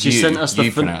 Oh, she sent us the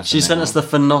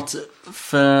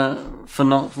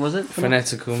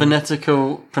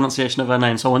phonetical pronunciation of her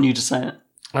name, so I want you to say it.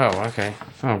 Oh, okay.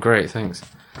 Oh, great, thanks.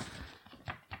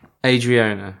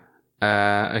 Adriana.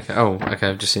 Okay. Oh, okay.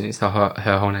 I've just seen it's her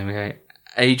whole name. Okay.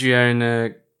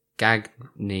 Adriana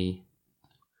Gagny.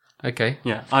 Okay.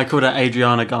 Yeah, I called her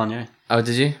Adriana Garnier. Oh,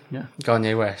 did you? Yeah.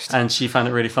 Garnier West. And she found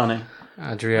it really funny.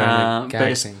 Adriana Gagny.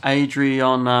 But it's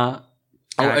Adriana...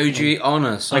 Oh,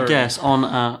 Adriana, sorry. I guess,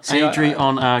 Adriana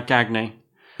Gagny.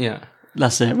 Yeah.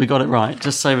 That's it, we got it right.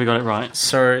 Just say we got it right.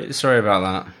 Sorry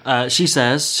about that. She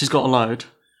says, she's got a load.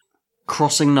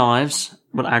 Crossing knives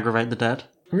will aggravate the dead.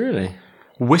 Really?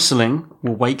 Whistling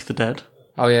will wake the dead.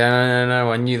 Oh, yeah,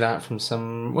 no, I knew that from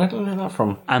some... Where did I know that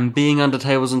from? And being under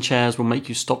tables and chairs will make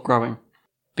you stop growing.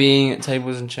 Being at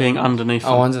tables and chairs? Being underneath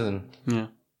them. Oh, under them. Yeah.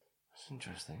 That's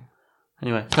interesting.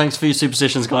 Anyway, thanks for your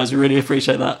superstitions, guys. We really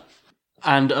appreciate that.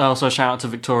 And also a shout out to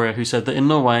Victoria, who said that in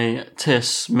Norway,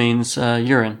 tiss means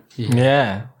urine.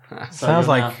 Yeah. Sounds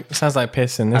like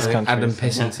piss in this country. Adam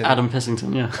Pissington. Yeah, Adam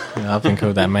Pissington, yeah. I've been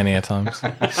called that many a times.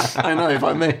 I know,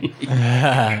 by me.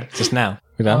 Just now.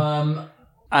 We done?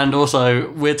 And also,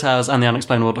 Weird Tales and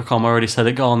theunexplainable.com, I already said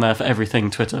it, go on there for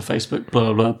everything, Twitter, Facebook, blah,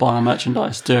 blah, blah, buy our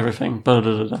merchandise, do everything, blah,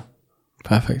 blah, blah, blah.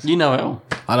 Perfect. You know it all.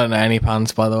 I don't know any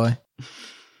puns, by the way.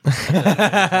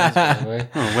 Oh,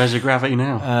 where's your gravity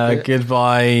now?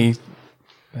 Goodbye.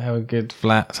 Have a good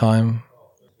flat time.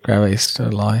 Gravity's still a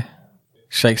lie.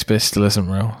 Shakespeare still isn't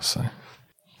real, so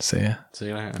see ya. See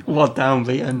you later. What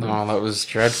downbeat ending. Oh, that was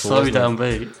dreadful. So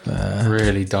downbeat.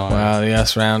 Really dying. Well, the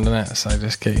Earth's round, isn't it? So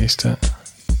just get used to it.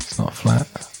 It's not flat.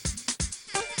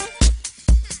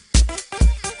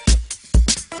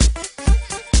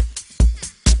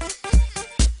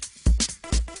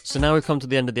 So now we've come to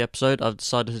the end of the episode. I've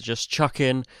decided to just chuck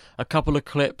in a couple of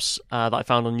clips that I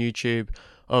found on YouTube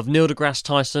of Neil deGrasse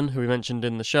Tyson, who we mentioned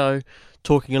in the show,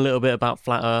 talking a little bit about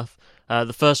Flat Earth.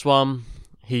 The first one,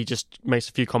 he just makes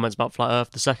a few comments about Flat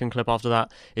Earth. The second clip after that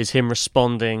is him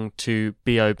responding to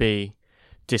B.O.B.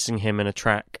 dissing him in a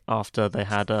track after they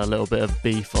had a little bit of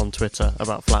beef on Twitter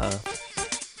about Flat Earth.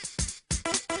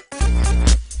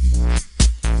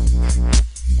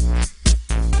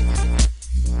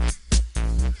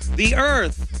 The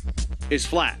Earth is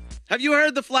flat. Have you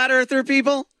heard the flat earther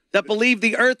people that believe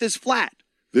the Earth is flat?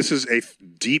 This is a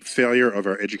deep failure of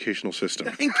our educational system.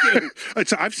 Thank you.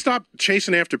 I've stopped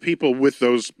chasing after people with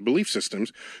those belief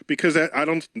systems because I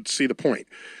don't see the point.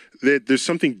 There's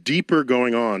something deeper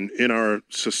going on in our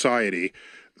society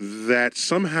that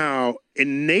somehow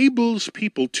enables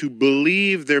people to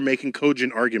believe they're making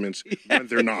cogent arguments when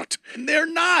they're not. They're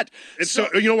not. And so,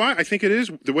 you know why? I think it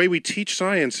is. The way we teach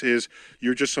science is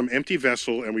you're just some empty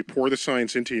vessel and we pour the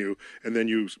science into you and then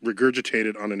you regurgitate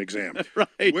it on an exam.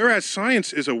 Right. Whereas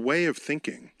science is a way of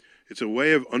thinking. It's a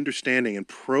way of understanding and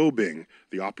probing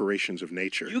the operations of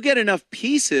nature. You get enough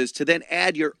pieces to then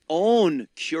add your own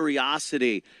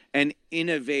curiosity and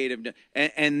innovative,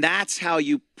 and that's how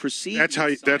you proceed. That's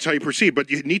how you proceed. But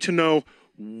you need to know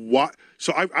What?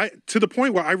 So I to the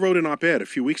point where I wrote an op-ed a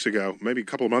few weeks ago, maybe a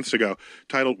couple of months ago,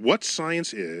 titled "What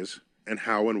Science Is and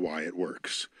How and Why It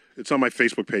Works." It's on my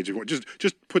Facebook page.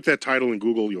 Just put that title in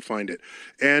Google, you'll find it.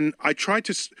 And I tried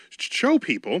to show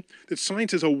people that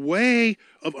science is a way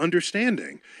of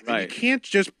understanding. And you can't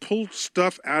just pull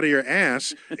stuff out of your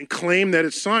ass and claim that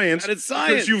it's science. That it's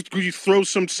science. Because you throw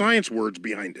some science words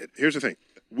behind it. Here's the thing.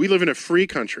 We live in a free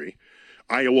country.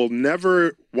 I will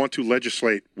never want to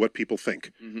legislate what people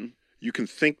think. Mm-hmm. You can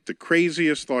think the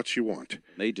craziest thoughts you want.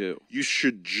 They do. You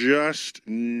should just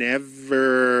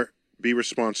never be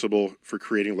responsible for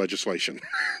creating legislation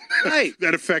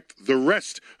that affect the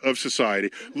rest of society.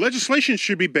 Legislation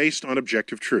should be based on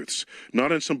objective truths,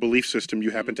 not on some belief system you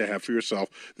happen to have for yourself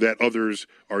that others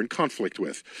are in conflict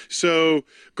with. So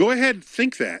go ahead and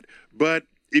think that, but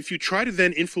if you try to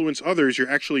then influence others, you're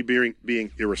actually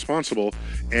being irresponsible,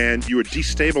 and you are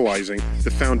destabilizing the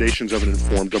foundations of an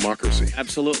informed democracy.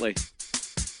 Absolutely.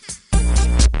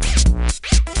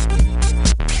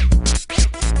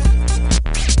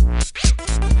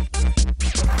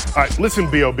 All right, listen,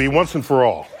 B.O.B., once and for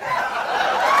all.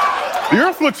 The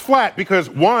Earth looks flat because,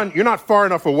 one, you're not far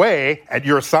enough away at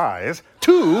your size.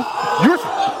 Two,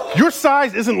 your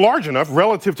size isn't large enough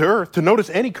relative to Earth to notice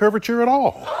any curvature at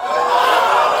all.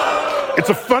 It's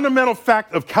a fundamental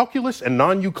fact of calculus and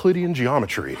non-Euclidean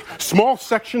geometry. Small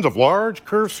sections of large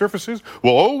curved surfaces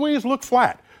will always look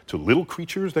flat to little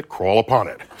creatures that crawl upon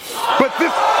it. But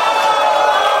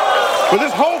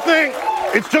this whole thing,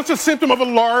 it's just a symptom of a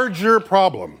larger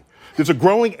problem. There's a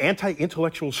growing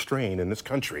anti-intellectual strain in this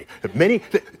country. It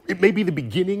may be the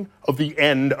beginning of the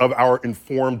end of our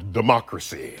informed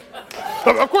democracy.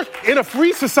 Of course, in a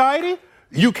free society,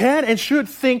 you can and should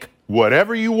think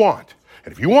whatever you want.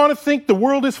 And if you want to think the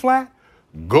world is flat,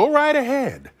 go right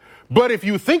ahead. But if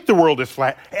you think the world is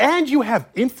flat and you have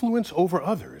influence over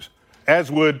others, as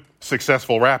would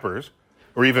successful rappers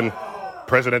or even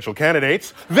presidential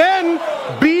candidates, then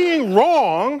being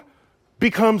wrong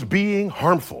becomes being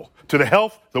harmful to the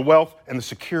health, the wealth, and the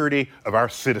security of our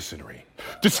citizenry.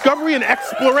 Discovery and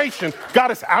exploration got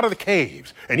us out of the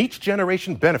caves, and each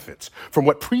generation benefits from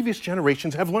what previous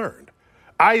generations have learned.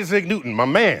 Isaac Newton, my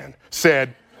man,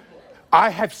 said,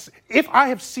 if I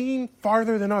have seen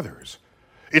farther than others,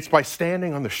 it's by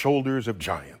standing on the shoulders of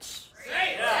giants.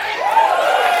 I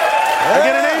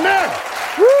get an amen.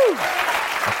 Woo.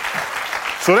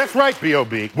 So that's right,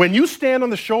 B.O.B. When you stand on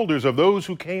the shoulders of those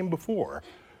who came before,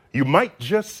 you might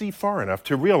just see far enough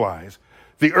to realize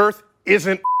the Earth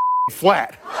isn't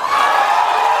flat.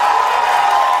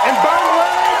 And by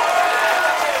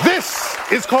the way, this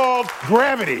is called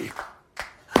gravity.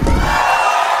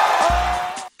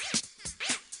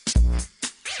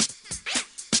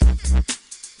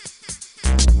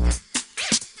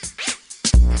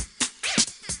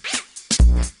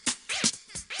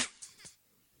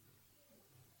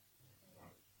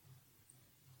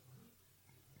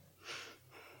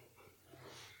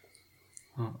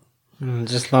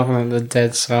 Just laughing at the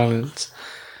dead silence.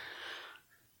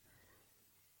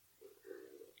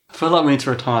 I feel like we need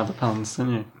to retire the puns,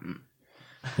 don't you?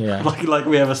 Yeah. like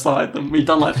we ever started them. We've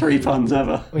done like 3 puns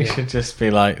ever. We should just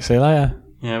be like, see you later.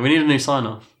 Yeah, we need a new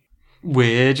sign-off.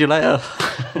 Weird you later.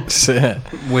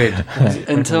 Weird.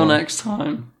 Until next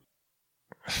time.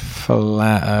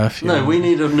 Flat Earth. No, we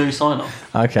need a new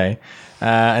sign-off. Okay.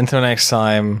 Until next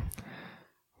time.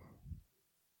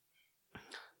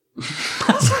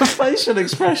 That's a facial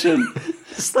expression.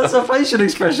 That's a facial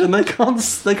expression. They can't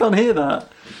hear that.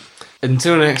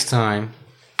 Until next time.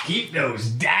 Keep those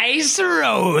dice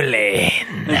rolling.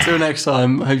 Until next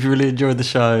time, hope you really enjoyed the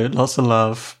show. Lots of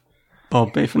love.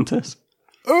 Bob, Beef and Tiss.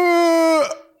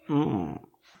 Cool.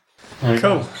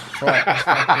 Right.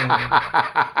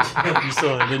 You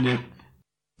saw it, didn't you?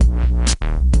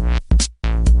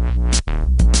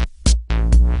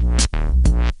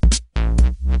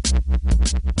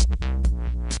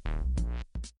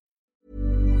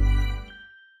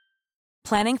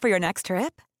 Planning for your next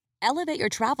trip? Elevate your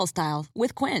travel style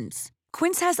with Quince.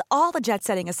 Quince has all the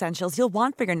jet-setting essentials you'll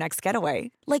want for your next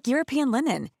getaway, like European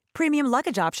linen, premium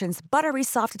luggage options, buttery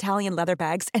soft Italian leather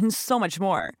bags, and so much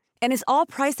more. And is all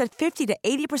priced at 50 to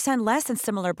 80% less than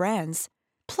similar brands.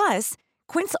 Plus,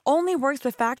 Quince only works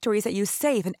with factories that use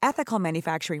safe and ethical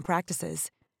manufacturing practices.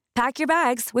 Pack your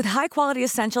bags with high-quality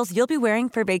essentials you'll be wearing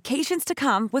for vacations to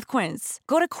come with Quince.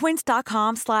 Go to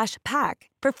quince.com/pack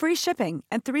for free shipping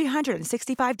and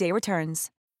 365-day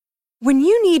returns. When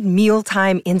you need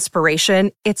mealtime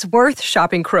inspiration, it's worth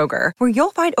shopping Kroger, where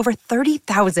you'll find over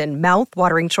 30,000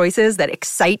 mouth-watering choices that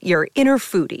excite your inner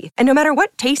foodie. And no matter what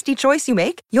tasty choice you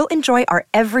make, you'll enjoy our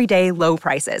everyday low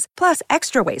prices, plus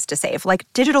extra ways to save, like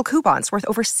digital coupons worth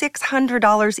over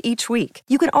 $600 each week.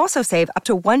 You can also save up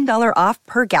to $1 off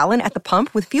per gallon at the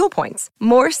pump with fuel points.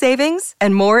 More savings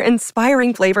and more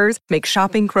inspiring flavors make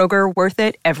shopping Kroger worth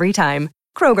it every time.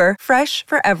 Kroger, fresh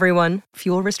for everyone.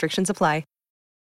 Fuel restrictions apply.